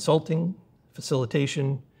 consulting,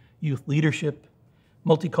 facilitation, youth leadership,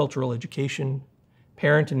 multicultural education,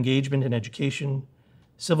 parent engagement and education,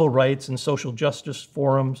 civil rights and social justice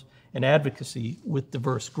forums, and advocacy with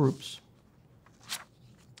diverse groups.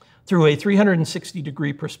 Through a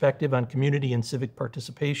 360-degree perspective on community and civic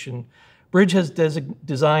participation, Birge has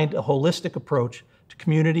designed a holistic approach to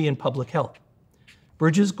community and public health.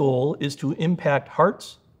 Birge's goal is to impact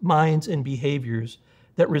hearts, minds, and behaviors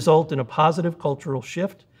that result in a positive cultural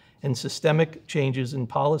shift and systemic changes in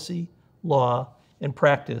policy, law, and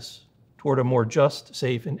practice toward a more just,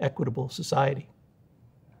 safe, and equitable society.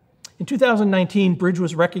 In 2019, Birge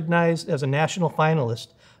was recognized as a national finalist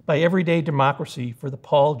by Everyday Democracy for the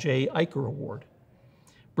Paul J. Eicher Award.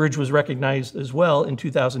 Birge was recognized as well in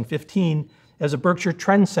 2015 as a Berkshire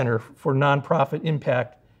Trend Center for Nonprofit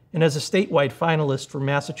Impact and as a statewide finalist for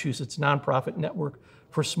Massachusetts Nonprofit Network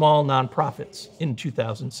for Small Nonprofits in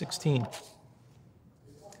 2016.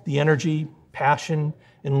 The energy, passion,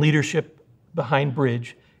 and leadership behind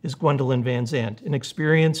Birge is Gwendolyn Van Zandt, an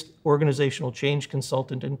experienced organizational change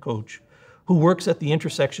consultant and coach who works at the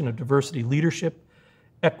intersection of diversity leadership,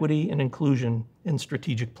 equity and inclusion, and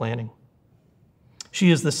strategic planning. She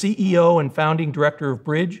is the CEO and founding director of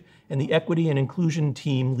Birge and the equity and inclusion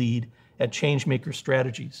team lead at Changemaker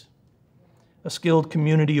Strategies. A skilled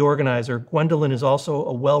community organizer, Gwendolyn is also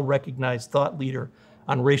a well-recognized thought leader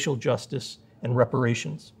on racial justice and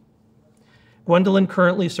reparations. Gwendolyn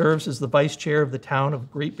currently serves as the vice chair of the Town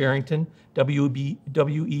of Great Barrington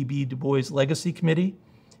W.E.B. Du Bois Legacy Committee.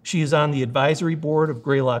 She is on the advisory board of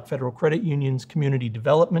Greylock Federal Credit Union's Community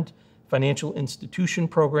Development Financial Institution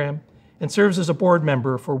Program and serves as a board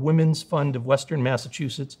member for Women's Fund of Western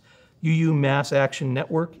Massachusetts, UU Mass Action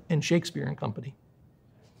Network, and Shakespeare and Company.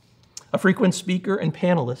 A frequent speaker and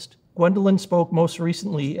panelist, Gwendolyn spoke most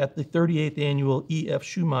recently at the 38th annual E.F.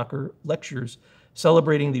 Schumacher Lectures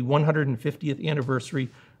celebrating the 150th anniversary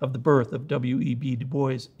of the birth of W.E.B. Du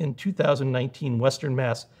Bois in 2019 Western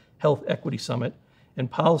Mass Health Equity Summit and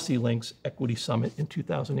Policy Links Equity Summit in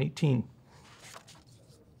 2018.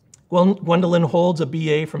 Gwendolyn holds a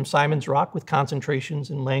BA from Simon's Rock with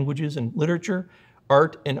concentrations in languages and literature,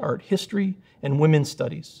 art and art history, and women's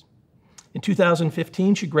studies. In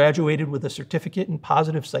 2015, she graduated with a certificate in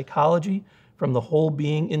positive psychology from the Whole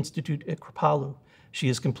Being Institute at Kripalu. She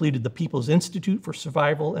has completed the People's Institute for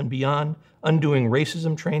Survival and Beyond Undoing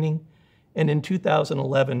Racism training, and in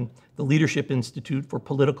 2011, the Leadership Institute for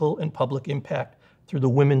Political and Public Impact through the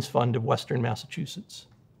Women's Fund of Western Massachusetts.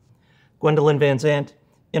 Gwendolyn Van Zandt,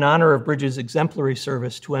 in honor of Birge's exemplary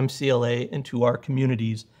service to MCLA and to our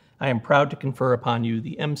communities, I am proud to confer upon you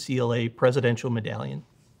the MCLA Presidential Medallion.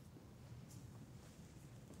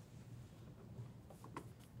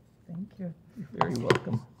 Thank you. You're very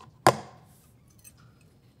welcome.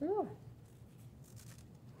 All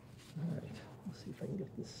right, let's see if I can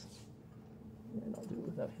get this. And I'll do it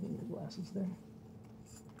without hitting your glasses there.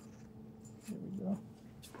 There we go. All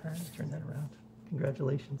right, turn that around.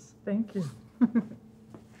 Congratulations. Thank you.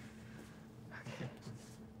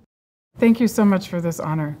 Thank you so much for this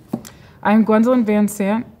honor. I am Gwendolyn Van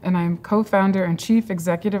Zandt, and I am co-founder and chief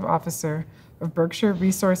executive officer of Berkshire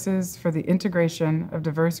Resources for the Integration of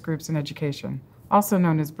Diverse Groups in Education, also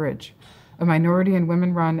known as Birge, a minority and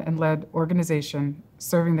women-run and led organization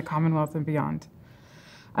serving the Commonwealth and beyond.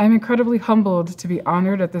 I am incredibly humbled to be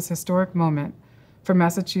honored at this historic moment for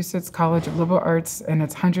Massachusetts College of Liberal Arts and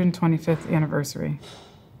its 125th anniversary.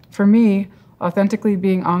 For me, authentically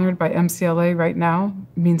being honored by MCLA right now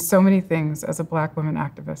means so many things as a Black woman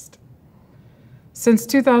activist. Since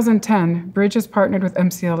 2010, Birge has partnered with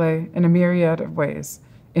MCLA in a myriad of ways,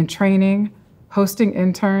 in training, hosting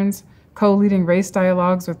interns, co-leading race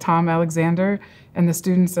dialogues with Tom Alexander and the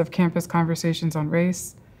students of Campus Conversations on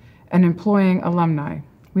Race, and employing alumni.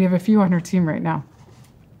 We have a few on our team right now.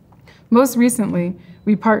 Most recently,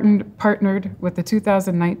 we partnered with the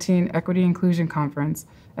 2019 Equity Inclusion Conference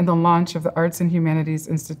and the launch of the Arts and Humanities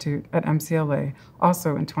Institute at MCLA,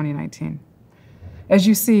 also in 2019. As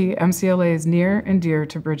you see, MCLA is near and dear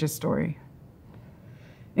to Birge's story.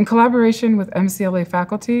 In collaboration with MCLA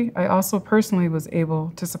faculty, I also personally was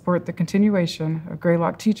able to support the continuation of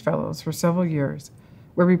Greylock Teach Fellows for several years,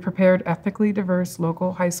 where we prepared ethnically diverse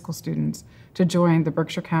local high school students to join the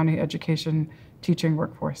Berkshire County education teaching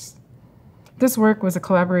workforce. This work was a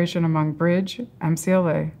collaboration among Birge,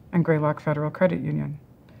 MCLA, and Greylock Federal Credit Union.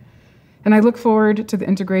 And I look forward to the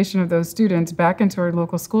integration of those students back into our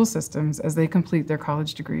local school systems as they complete their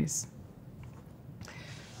college degrees.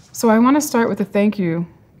 So I want to start with a thank you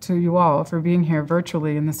to you all for being here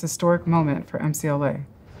virtually in this historic moment for MCLA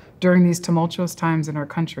during these tumultuous times in our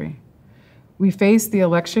country. We face the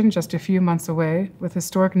election just a few months away with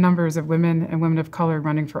historic numbers of women and women of color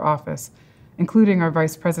running for office, including our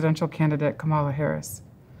vice presidential candidate, Kamala Harris.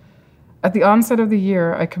 At the onset of the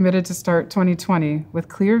year, I committed to start 2020 with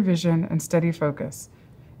clear vision and steady focus,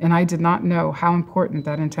 and I did not know how important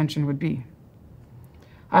that intention would be.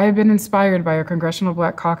 I have been inspired by our Congressional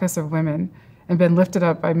Black Caucus of Women and been lifted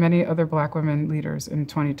up by many other Black women leaders in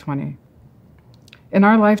 2020. In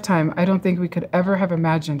our lifetime, I don't think we could ever have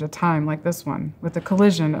imagined a time like this one, with the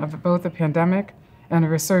collision of both a pandemic and a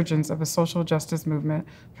resurgence of a social justice movement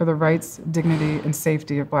for the rights, dignity, and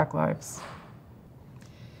safety of Black lives.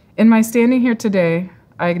 In my standing here today,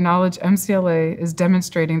 I acknowledge MCLA is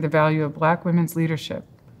demonstrating the value of Black women's leadership,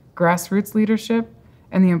 grassroots leadership,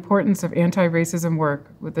 and the importance of anti-racism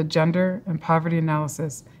work with the gender and poverty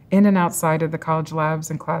analysis in and outside of the college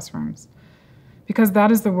labs and classrooms, because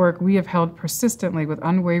that is the work we have held persistently with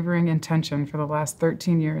unwavering intention for the last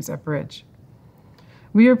 13 years at Birge.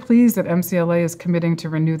 We are pleased that MCLA is committing to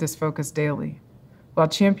renew this focus daily, while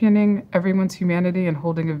championing everyone's humanity and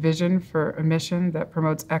holding a vision for a mission that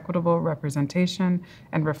promotes equitable representation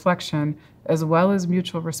and reflection, as well as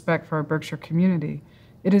mutual respect for our Berkshire community.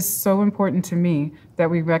 It is so important to me that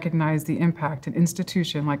we recognize the impact an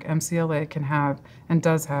institution like MCLA can have and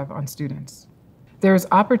does have on students. There is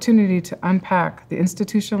opportunity to unpack the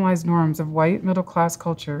institutionalized norms of white middle-class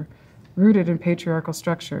culture rooted in patriarchal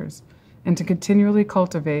structures, and to continually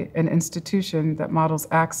cultivate an institution that models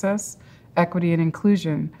access, equity, and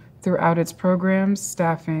inclusion throughout its programs,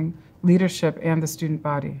 staffing, leadership, and the student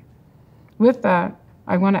body. With that,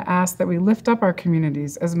 I want to ask that we lift up our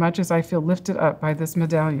communities as much as I feel lifted up by this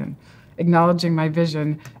medallion, acknowledging my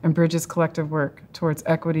vision and Birge's collective work towards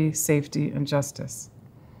equity, safety, and justice.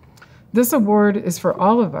 This award is for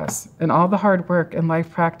all of us and all the hard work and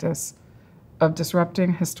life practice of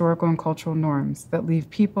disrupting historical and cultural norms that leave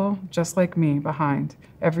people just like me behind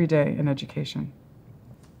every day in education.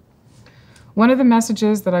 One of the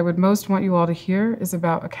messages that I would most want you all to hear is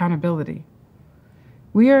about accountability.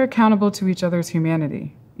 We are accountable to each other's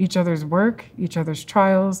humanity, each other's work, each other's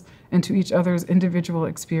trials, and to each other's individual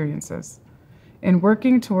experiences. In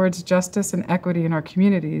working towards justice and equity in our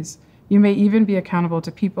communities, you may even be accountable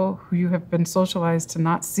to people who you have been socialized to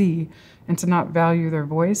not see and to not value their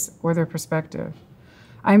voice or their perspective.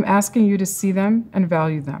 I'm asking you to see them and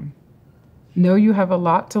value them. Know you have a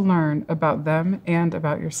lot to learn about them and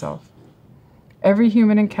about yourself. Every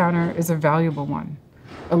human encounter is a valuable one,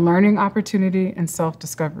 a learning opportunity and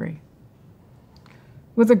self-discovery.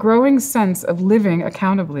 With a growing sense of living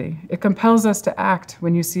accountably, it compels us to act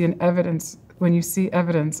when you see evidence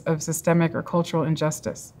of systemic or cultural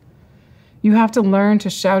injustice. You have to learn to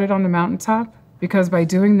shout it on the mountaintop, because by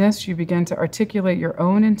doing this, you begin to articulate your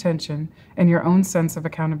own intention and your own sense of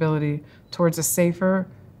accountability towards a safer,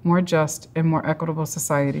 more just, and more equitable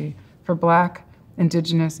society for Black,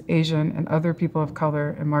 Indigenous, Asian, and other people of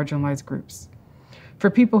color and marginalized groups. For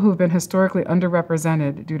people who've been historically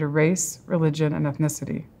underrepresented due to race, religion, and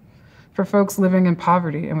ethnicity. For folks living in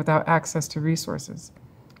poverty and without access to resources.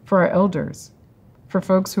 For our elders. For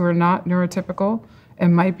folks who are not neurotypical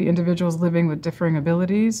and might be individuals living with differing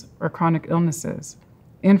abilities or chronic illnesses.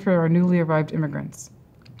 And for our newly arrived immigrants,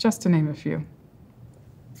 just to name a few.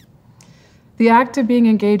 The act of being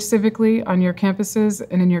engaged civically on your campuses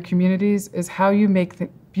and in your communities is how you make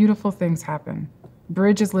beautiful things happen.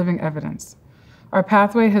 Birge is living evidence. Our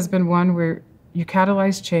pathway has been one where you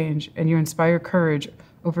catalyze change and you inspire courage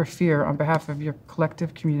over fear on behalf of your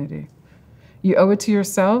collective community. You owe it to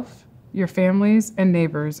yourself, your families and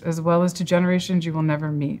neighbors, as well as to generations you will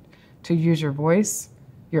never meet, to use your voice,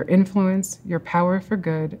 your influence, your power for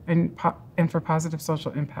good, and for positive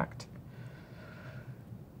social impact.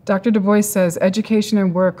 Dr. Du Bois says, education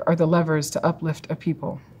and work are the levers to uplift a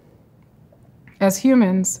people. As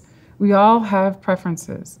humans, we all have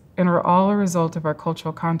preferences and are all a result of our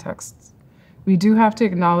cultural contexts. We do have to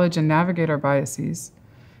acknowledge and navigate our biases.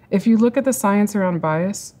 If you look at the science around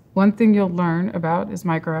bias, one thing you'll learn about is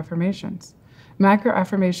microaffirmations.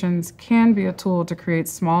 Microaffirmations can be a tool to create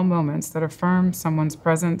small moments that affirm someone's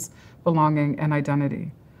presence, belonging, and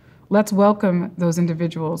identity. Let's welcome those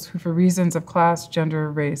individuals who, for reasons of class, gender,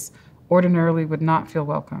 or race, ordinarily would not feel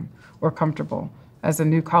welcome or comfortable as a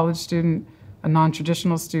new college student, a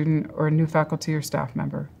non-traditional student, or a new faculty or staff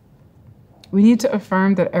member. We need to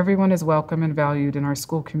affirm that everyone is welcome and valued in our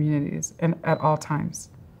school communities and at all times.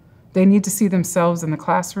 They need to see themselves in the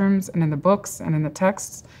classrooms and in the books and in the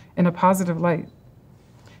texts in a positive light.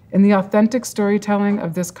 In the authentic storytelling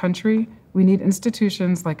of this country, we need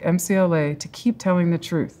institutions like MCLA to keep telling the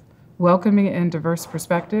truth, welcoming in diverse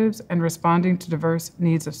perspectives and responding to diverse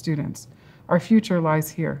needs of students. Our future lies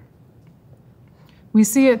here. We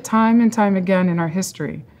see it time and time again in our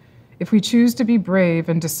history. If we choose to be brave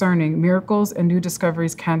and discerning, miracles and new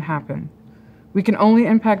discoveries can happen. We can only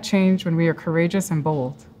impact change when we are courageous and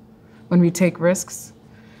bold, when we take risks.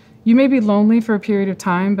 You may be lonely for a period of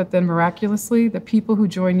time, but then miraculously, the people who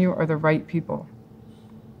join you are the right people.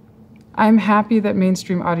 I'm happy that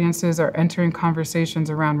mainstream audiences are entering conversations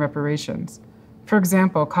around reparations. For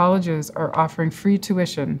example, colleges are offering free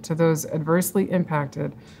tuition to those adversely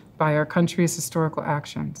impacted by our country's historical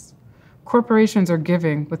actions. Corporations are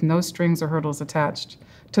giving with no strings or hurdles attached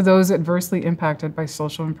to those adversely impacted by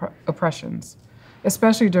social oppressions.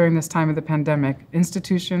 Especially during this time of the pandemic,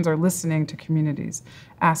 institutions are listening to communities,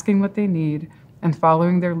 asking what they need, and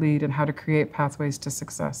following their lead in how to create pathways to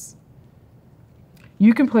success.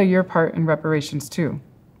 You can play your part in reparations too.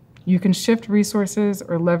 You can shift resources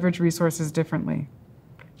or leverage resources differently.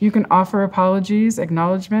 You can offer apologies,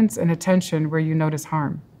 acknowledgments, and attention where you notice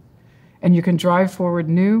harm. And you can drive forward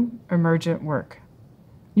new, emergent work.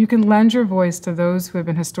 You can lend your voice to those who have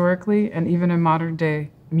been historically and even in modern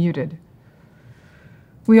day muted.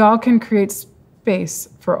 We all can create space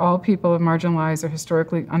for all people of marginalized or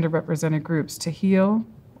historically underrepresented groups to heal,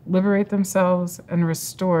 liberate themselves, and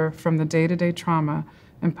restore from the day-to-day trauma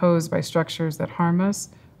imposed by structures that harm us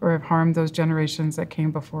or have harmed those generations that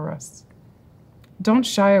came before us. Don't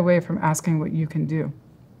shy away from asking what you can do.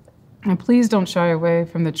 And please don't shy away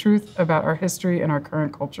from the truth about our history and our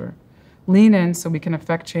current culture. Lean in so we can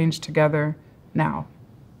affect change together now.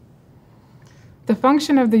 The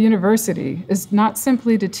function of the university is not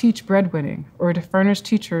simply to teach breadwinning or to furnish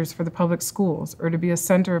teachers for the public schools or to be a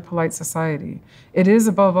center of polite society. It is,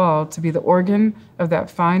 above all, to be the organ of that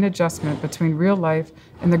fine adjustment between real life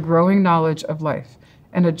and the growing knowledge of life,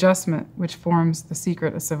 an adjustment which forms the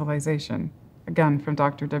secret of civilization. Again, from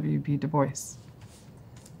Dr. W.B. Du Bois.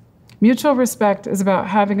 Mutual respect is about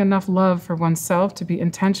having enough love for oneself to be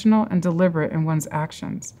intentional and deliberate in one's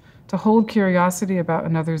actions, to hold curiosity about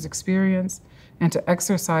another's experience, and to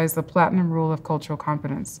exercise the platinum rule of cultural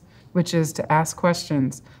competence, which is to ask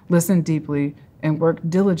questions, listen deeply, and work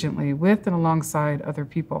diligently with and alongside other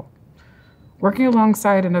people. Working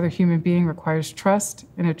alongside another human being requires trust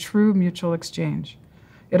and a true mutual exchange.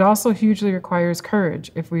 It also hugely requires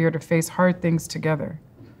courage if we are to face hard things together.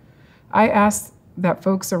 I ask that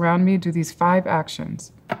folks around me do these 5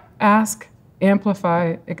 actions: ask,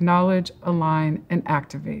 amplify, acknowledge, align, and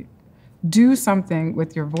activate. Do something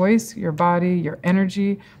with your voice, your body, your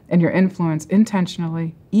energy, and your influence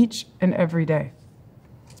intentionally each and every day.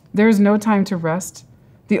 There is no time to rest.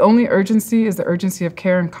 The only urgency is the urgency of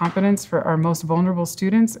care and competence for our most vulnerable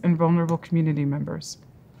students and vulnerable community members.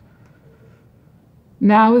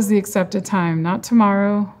 Now is the accepted time, not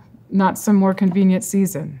tomorrow, not some more convenient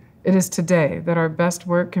season. It is today that our best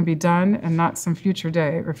work can be done and not some future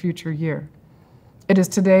day or future year. It is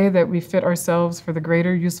today that we fit ourselves for the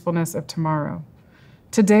greater usefulness of tomorrow.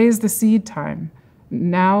 Today is the seed time.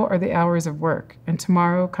 Now are the hours of work, and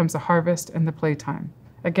tomorrow comes the harvest and the playtime.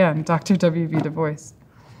 Again, Dr. W.B. Du Bois.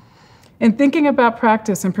 In thinking about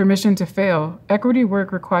practice and permission to fail, equity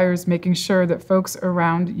work requires making sure that folks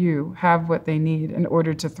around you have what they need in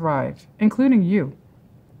order to thrive, including you.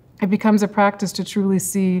 It becomes a practice to truly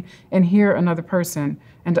see and hear another person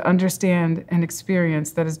and to understand an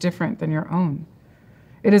experience that is different than your own.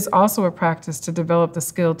 It is also a practice to develop the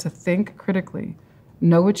skill to think critically,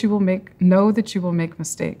 know that you will make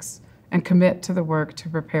mistakes, and commit to the work to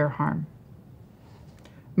repair harm.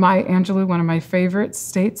 Maya Angelou, one of my favorites,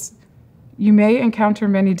 states, "You may encounter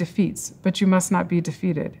many defeats, but you must not be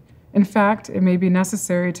defeated. In fact, it may be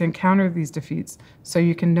necessary to encounter these defeats so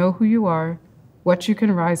you can know who you are, what you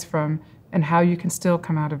can rise from, and how you can still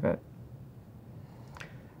come out of it."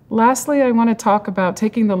 Lastly, I want to talk about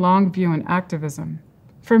taking the long view in activism.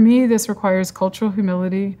 For me, this requires cultural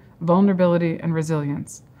humility, vulnerability, and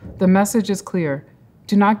resilience. The message is clear.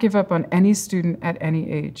 Do not give up on any student at any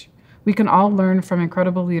age. We can all learn from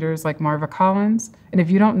incredible leaders like Marva Collins, and if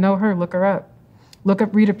you don't know her, look her up. Look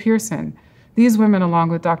up Rita Pearson. These women, along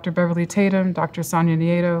with Dr. Beverly Tatum, Dr. Sonia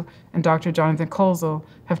Nieto, and Dr. Jonathan Kolzel,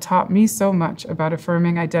 have taught me so much about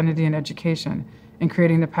affirming identity in education and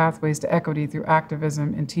creating the pathways to equity through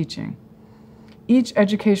activism and teaching. Each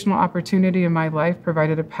educational opportunity in my life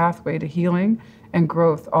provided a pathway to healing and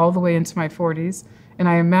growth all the way into my 40s, and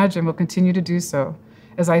I imagine will continue to do so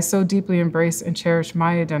as I so deeply embrace and cherish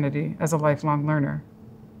my identity as a lifelong learner.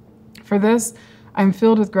 For this, I'm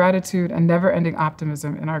filled with gratitude and never-ending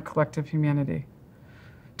optimism in our collective humanity.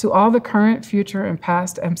 To all the current, future, and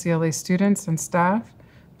past MCLA students and staff,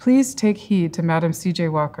 please take heed to Madam C.J.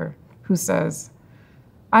 Walker, who says,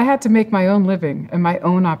 "I had to make my own living and my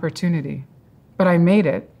own opportunity, but I made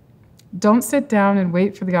it. Don't sit down and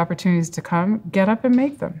wait for the opportunities to come. Get up and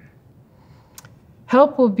make them."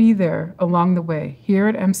 Help will be there along the way, here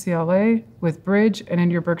at MCLA, with Birge, and in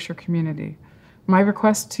your Berkshire community. My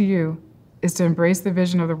request to you is to embrace the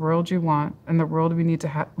vision of the world you want and the world we need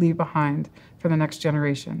to leave behind for the next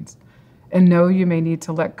generations. And know you may need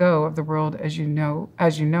to let go of the world as you know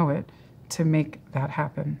it to make that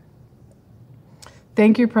happen.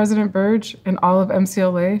 Thank you, President Birge and all of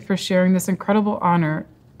MCLA, for sharing this incredible honor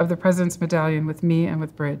of the President's Medallion with me and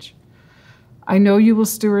with Birge. I know you will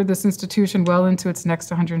steward this institution well into its next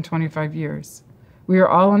 125 years. We are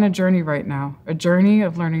all on a journey right now, a journey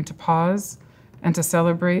of learning to pause and to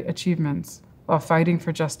celebrate achievements while fighting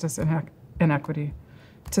for justice and equity,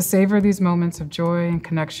 to savor these moments of joy and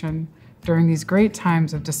connection during these great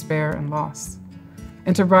times of despair and loss,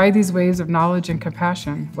 and to ride these waves of knowledge and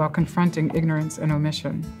compassion while confronting ignorance and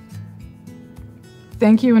omission.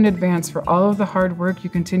 Thank you in advance for all of the hard work you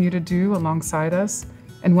continue to do alongside us,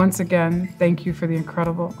 and once again, thank you for the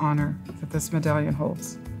incredible honor that this medallion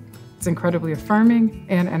holds. It's incredibly affirming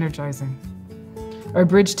and energizing. Our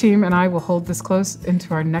Birge team and I will hold this close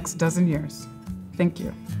into our next dozen years. Thank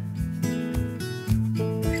you.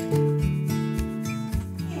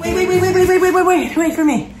 Wait for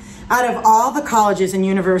me. Out of all the colleges and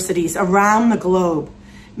universities around the globe,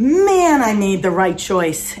 man, I made the right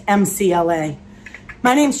choice, MCLA.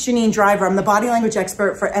 My name's Janine Driver. I'm the body language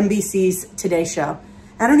expert for NBC's Today Show.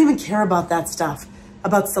 I don't even care about that stuff,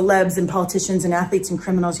 about celebs and politicians and athletes and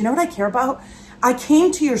criminals. You know what I care about? I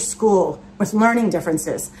came to your school with learning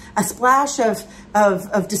differences, a splash of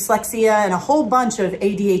dyslexia and a whole bunch of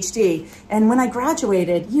ADHD. And when I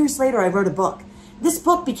graduated, years later, I wrote a book. This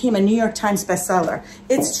book became a New York Times bestseller.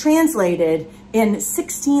 It's translated in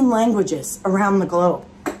 16 languages around the globe.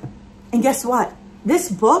 And guess what? This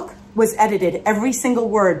book was edited, every single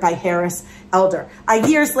word, by Harris Elder.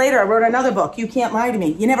 Years later, I wrote another book, You Can't Lie to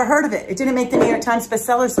Me. You never heard of it. It didn't make the New York Times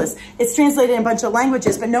bestsellers list. It's translated in a bunch of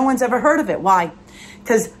languages, but no one's ever heard of it. Why?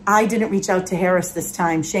 Because I didn't reach out to Harris this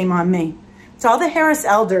time. Shame on me. To all the Harris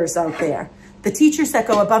Elders out there, the teachers that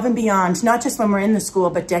go above and beyond, not just when we're in the school,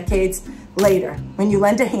 but decades later, when you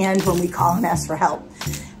lend a hand, when we call and ask for help.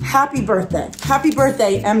 Happy birthday. Happy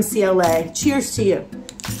birthday, MCLA. Cheers to you.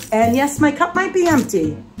 And yes, my cup might be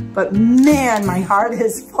empty, but man, my heart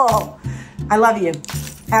is full. I love you.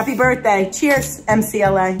 Happy birthday. Cheers,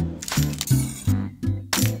 MCLA.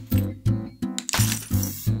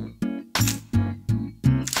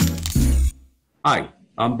 Hi,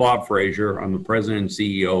 I'm Bob Frazier. I'm the president and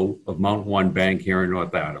CEO of Mountain One Bank here in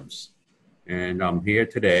North Adams. And I'm here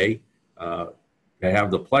today to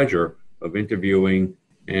have the pleasure of interviewing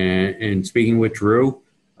and speaking with Drew.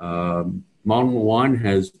 Mountain One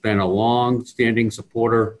has been a long-standing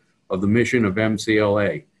supporter of the mission of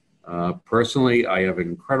MCLA. Personally, I have an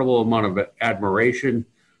incredible amount of admiration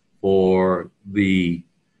for the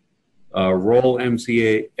role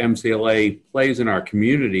MCLA plays in our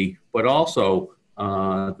community, but also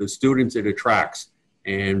the students it attracts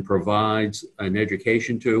and provides an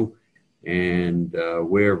education to. And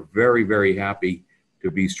we're very, very happy to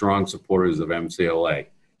be strong supporters of MCLA.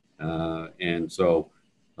 And so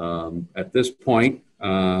at this point,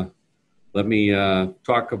 let me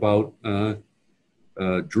talk about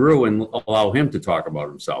Drew and allow him to talk about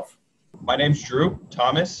himself. My name's Drew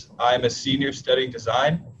Thomas. I'm a senior studying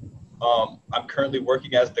design. I'm currently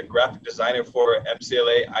working as the graphic designer for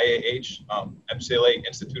MCLA IAH, MCLA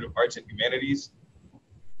Institute of Arts and Humanities.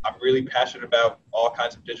 I'm really passionate about all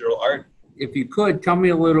kinds of digital art. If you could, tell me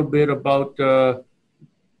a little bit about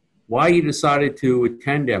why you decided to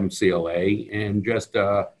attend MCLA and just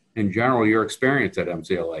in general, your experience at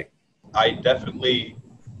MCLA. I definitely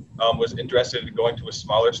was interested in going to a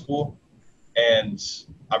smaller school, and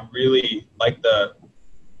I really like the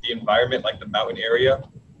environment, like the mountain area.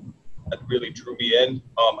 That really drew me in.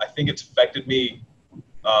 I think it's affected me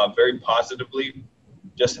very positively,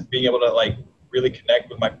 just being able to like really connect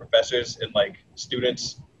with my professors and like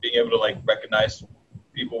students, being able to like recognize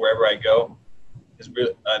people wherever I go is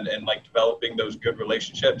really, and like developing those good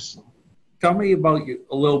relationships. Tell me about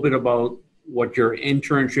a little bit about what your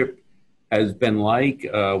internship has been like,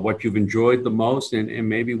 what you've enjoyed the most, and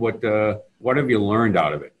maybe what have you learned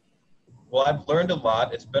out of it? Well, I've learned a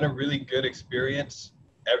lot. It's been a really good experience.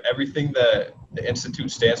 Everything that the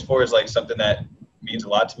Institute stands for is like something that means a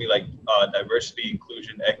lot to me, like diversity,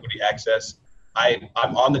 inclusion, equity, access.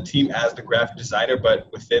 I'm on the team as the graphic designer,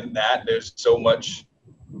 but within that, there's so much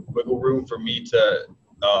wiggle room for me to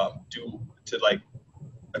like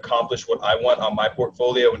accomplish what I want on my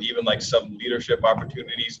portfolio, and even like some leadership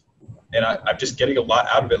opportunities. And I'm just getting a lot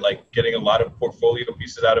out of it, like getting a lot of portfolio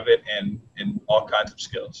pieces out of it and all kinds of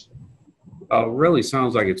skills. Really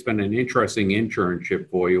sounds like it's been an interesting internship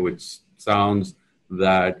for you. It sounds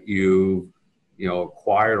that you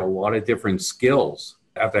acquired a lot of different skills.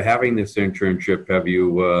 After having this internship, have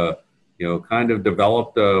you kind of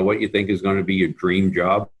developed what you think is going to be your dream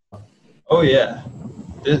job? Oh yeah,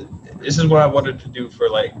 this is what I wanted to do for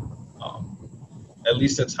like at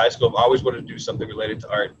least since high school. I've always wanted to do something related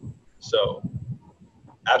to art. So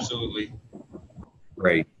absolutely.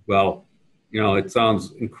 Great. Well, it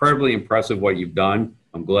sounds incredibly impressive what you've done.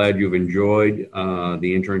 I'm glad you've enjoyed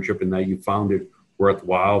the internship and that you found it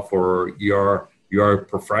worthwhile for your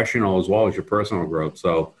professional as well as your personal growth.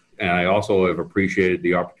 So, and I also have appreciated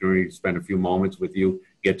the opportunity to spend a few moments with you,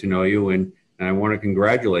 get to know you, and I want to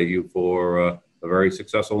congratulate you for a very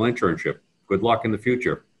successful internship. Good luck in the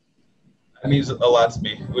future. That means a lot to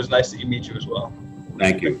me. It was nice to meet you as well.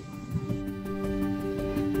 Thank you.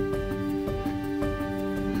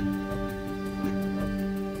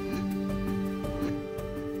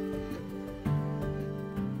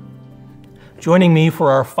 Joining me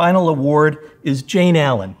for our final award is Jane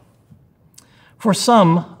Allen. For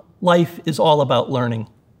some, life is all about learning.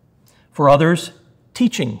 For others,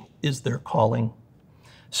 teaching is their calling.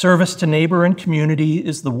 Service to neighbor and community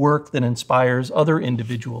is the work that inspires other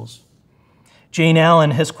individuals. Jane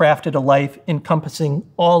Allen has crafted a life encompassing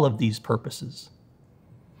all of these purposes.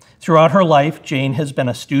 Throughout her life, Jane has been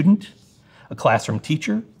a student, a classroom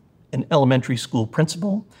teacher, an elementary school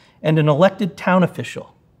principal, and an elected town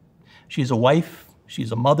official. She's a wife,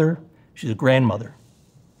 she's a mother, she's a grandmother.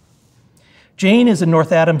 Jane is a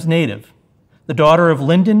North Adams native, the daughter of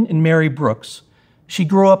Lyndon and Mary Brooks. She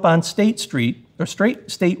grew up on State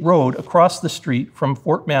Road across the street from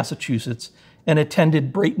Fort Massachusetts and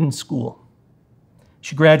attended Brayton School.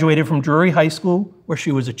 She graduated from Drury High School, where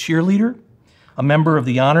she was a cheerleader, a member of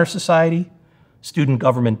the Honor Society, student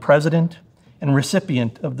government president, and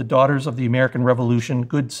recipient of the Daughters of the American Revolution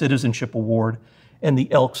Good Citizenship Award and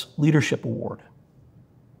the Elks Leadership Award.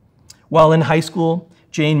 While in high school,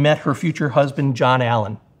 Jane met her future husband, John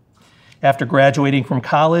Allen. After graduating from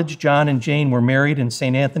college, John and Jane were married in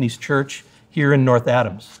St. Anthony's Church here in North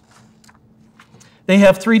Adams. They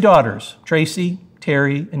have 3 daughters, Tracy,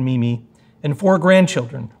 Terry, and Mimi, and 4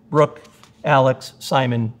 grandchildren, Brooke, Alex,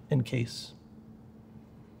 Simon, and Case.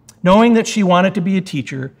 Knowing that she wanted to be a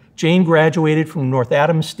teacher, Jane graduated from North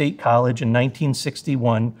Adams State College in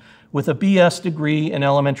 1961 with a BS degree in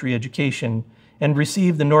elementary education and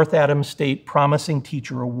received the North Adams State Promising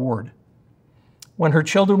Teacher Award. When her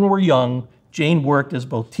children were young, Jane worked as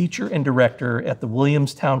both teacher and director at the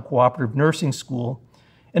Williamstown Cooperative Nursing School,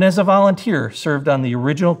 and as a volunteer served on the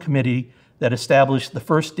original committee that established the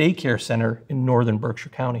first daycare center in northern Berkshire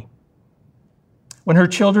County. When her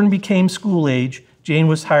children became school age, Jane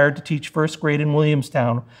was hired to teach first grade in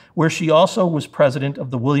Williamstown, where she also was president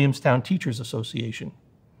of the Williamstown Teachers Association.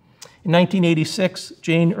 In 1986,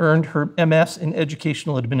 Jane earned her MS in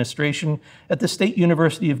Educational Administration at the State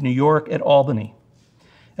University of New York at Albany.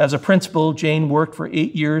 As a principal, Jane worked for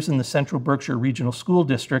 8 years in the Central Berkshire Regional School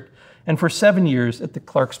District and for 7 years at the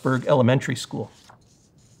Clarksburg Elementary School.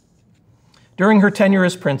 During her tenure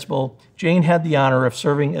as principal, Jane had the honor of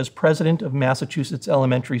serving as president of Massachusetts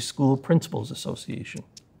Elementary School Principals Association.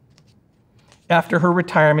 After her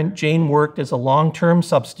retirement, Jane worked as a long-term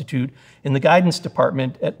substitute in the guidance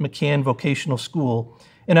department at McCann Vocational School,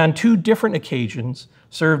 and on 2 different occasions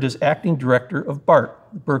served as acting director of BART,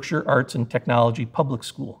 the Berkshire Arts and Technology Public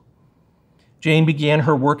School. Jane began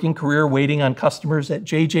her working career waiting on customers at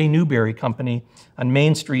J.J. Newberry Company on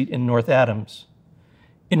Main Street in North Adams.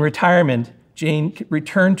 In retirement, Jane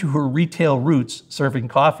returned to her retail roots, serving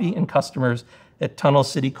coffee and customers at Tunnel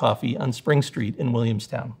City Coffee on Spring Street in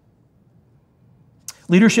Williamstown.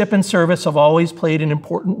 Leadership and service have always played an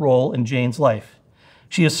important role in Jane's life.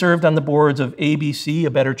 She has served on the boards of ABC,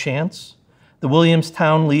 A Better Chance, the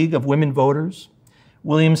Williamstown League of Women Voters,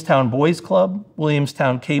 Williamstown Boys Club,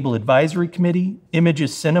 Williamstown Cable Advisory Committee,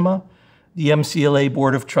 Images Cinema, the MCLA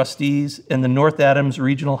Board of Trustees, and the North Adams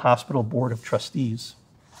Regional Hospital Board of Trustees.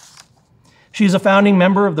 She is a founding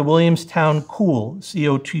member of the Williamstown COOL,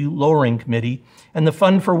 CO2 Lowering Committee, and the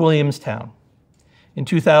Fund for Williamstown. In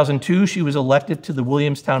 2002, she was elected to the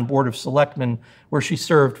Williamstown Board of Selectmen, where she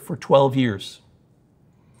served for 12 years.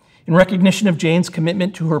 In recognition of Jane's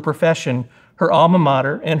commitment to her profession, her alma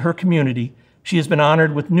mater, and her community, she has been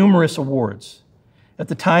honored with numerous awards. At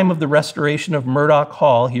the time of the restoration of Murdoch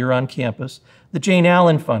Hall here on campus, the Jane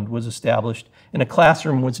Allen Fund was established, and a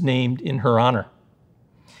classroom was named in her honor.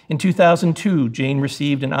 In 2002, Jane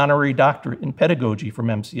received an honorary doctorate in pedagogy from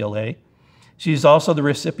MCLA. She is also the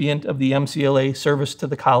recipient of the MCLA Service to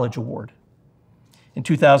the College Award. In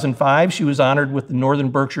 2005, she was honored with the Northern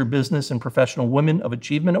Berkshire Business and Professional Women of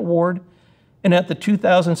Achievement Award, and at the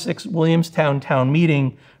 2006 Williamstown Town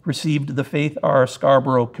Meeting, received the Faith R.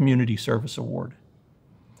 Scarborough Community Service Award.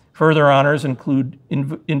 Further honors include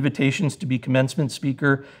invitations to be commencement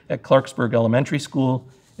speaker at Clarksburg Elementary School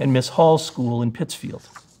and Miss Hall's School in Pittsfield.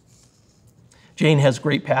 Jane has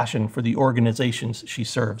great passion for the organizations she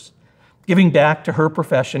serves. Giving back to her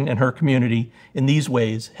profession and her community in these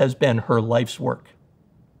ways has been her life's work.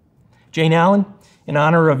 Jane Allen, in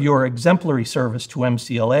honor of your exemplary service to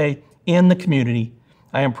MCLA and the community,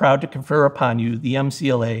 I am proud to confer upon you the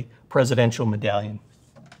MCLA Presidential Medallion.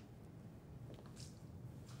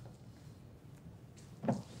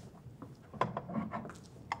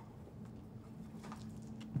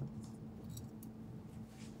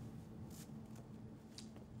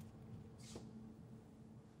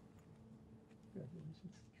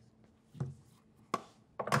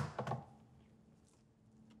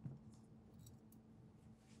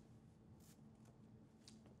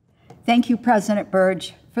 Thank you, President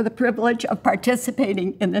Birge, for the privilege of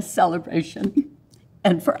participating in this celebration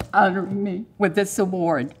and for honoring me with this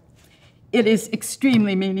award. It is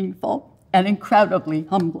extremely meaningful and incredibly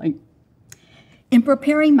humbling. In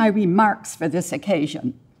preparing my remarks for this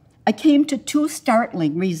occasion, I came to 2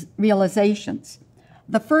 startling realizations.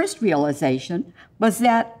 The first realization was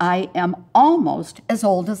that I am almost as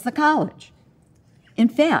old as the college. In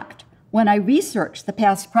fact, when I researched the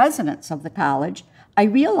past presidents of the college, I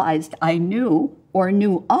realized I knew or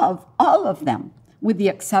knew of all of them, with the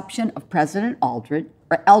exception of President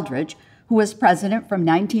Eldridge, who was president from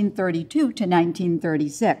 1932 to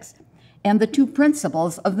 1936, and the 2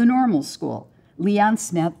 principals of the normal school, Leon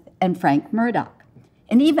Smith and Frank Murdoch.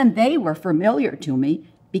 And even they were familiar to me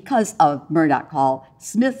because of Murdoch Hall,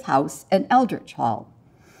 Smith House, and Eldridge Hall.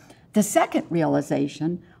 The second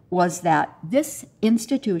realization was that this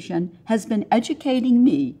institution has been educating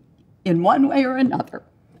me in one way or another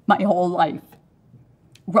my whole life.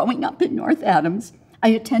 Growing up in North Adams, I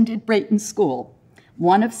attended Brayton School,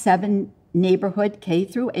 one of 7 neighborhood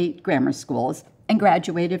K-8 grammar schools, and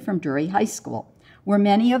graduated from Drury High School, where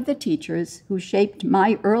many of the teachers who shaped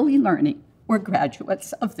my early learning were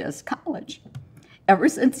graduates of this college. Ever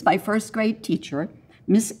since my first grade teacher,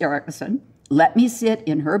 Miss Erickson, let me sit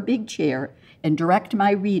in her big chair and direct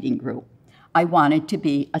my reading group, I wanted to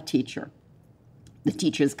be a teacher. The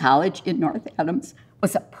Teachers College in North Adams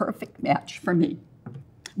was a perfect match for me.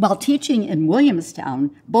 While teaching in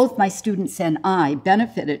Williamstown, both my students and I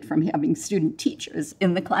benefited from having student teachers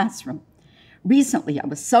in the classroom. Recently, I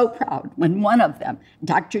was so proud when one of them,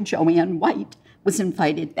 Dr. Joanne White, was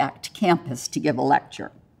invited back to campus to give a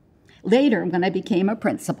lecture. Later, when I became a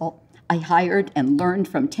principal, I hired and learned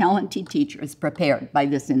from talented teachers prepared by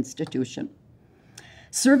this institution.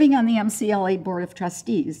 Serving on the MCLA Board of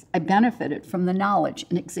Trustees, I benefited from the knowledge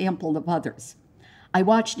and example of others. I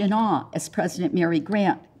watched in awe as President Mary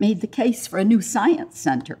Grant made the case for a new science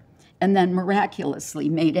center and then miraculously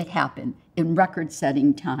made it happen in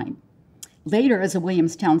record-setting time. Later, as a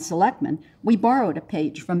Williamstown selectman, we borrowed a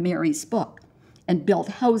page from Mary's book and built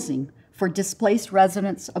housing for displaced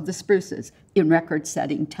residents of the Spruces in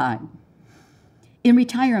record-setting time. In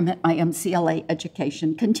retirement, my MCLA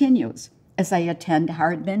education continues as I attend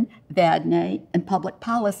Hardman, Vadnais, and public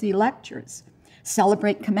policy lectures,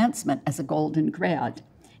 celebrate commencement as a Golden Grad,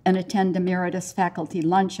 and attend emeritus faculty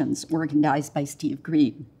luncheons organized by Steve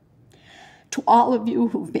Green. To all of you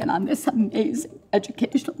who've been on this amazing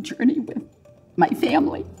educational journey with my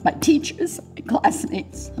family, my teachers, my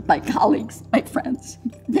classmates, my colleagues, my friends,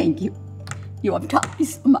 thank you. You have taught me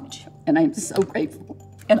so much, and I'm so grateful.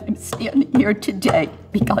 And I'm standing here today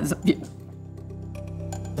because of you.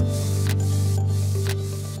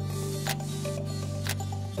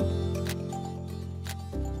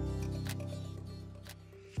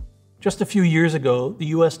 Just a few years ago, the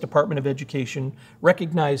U.S. Department of Education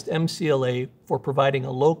recognized MCLA for providing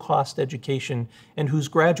a low-cost education and whose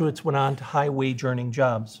graduates went on to high-wage earning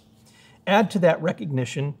jobs. Add to that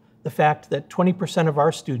recognition the fact that 20% of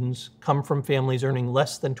our students come from families earning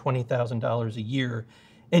less than $20,000 a year,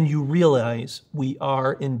 and you realize we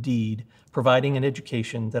are indeed providing an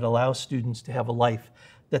education that allows students to have a life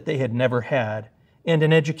that they had never had, and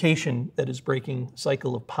an education that is breaking the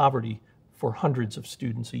cycle of poverty for hundreds of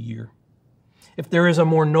students a year. If there is a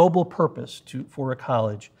more noble purpose for a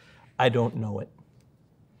college, I don't know it.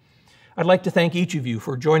 I'd like to thank each of you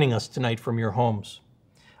for joining us tonight from your homes.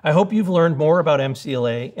 I hope you've learned more about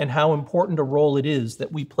MCLA and how important a role it is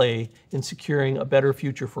that we play in securing a better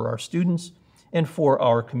future for our students and for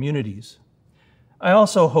our communities. I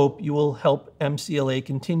also hope you will help MCLA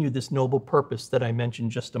continue this noble purpose that I mentioned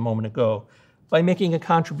just a moment ago by making a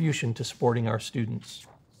contribution to supporting our students.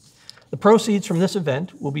 The proceeds from this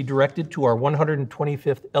event will be directed to our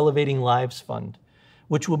 125th Elevating Lives Fund,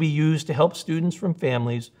 which will be used to help students from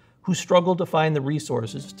families who struggle to find the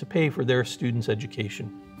resources to pay for their students'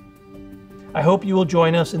 education. I hope you will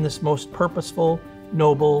join us in this most purposeful,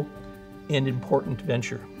 noble, and important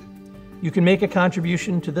venture. You can make a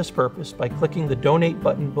contribution to this purpose by clicking the donate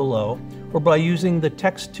button below or by using the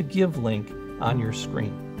text to give link on your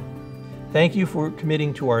screen. Thank you for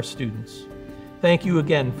committing to our students. Thank you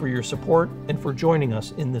again for your support and for joining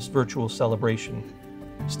us in this virtual celebration.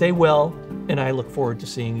 Stay well, and I look forward to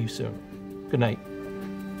seeing you soon. Good night.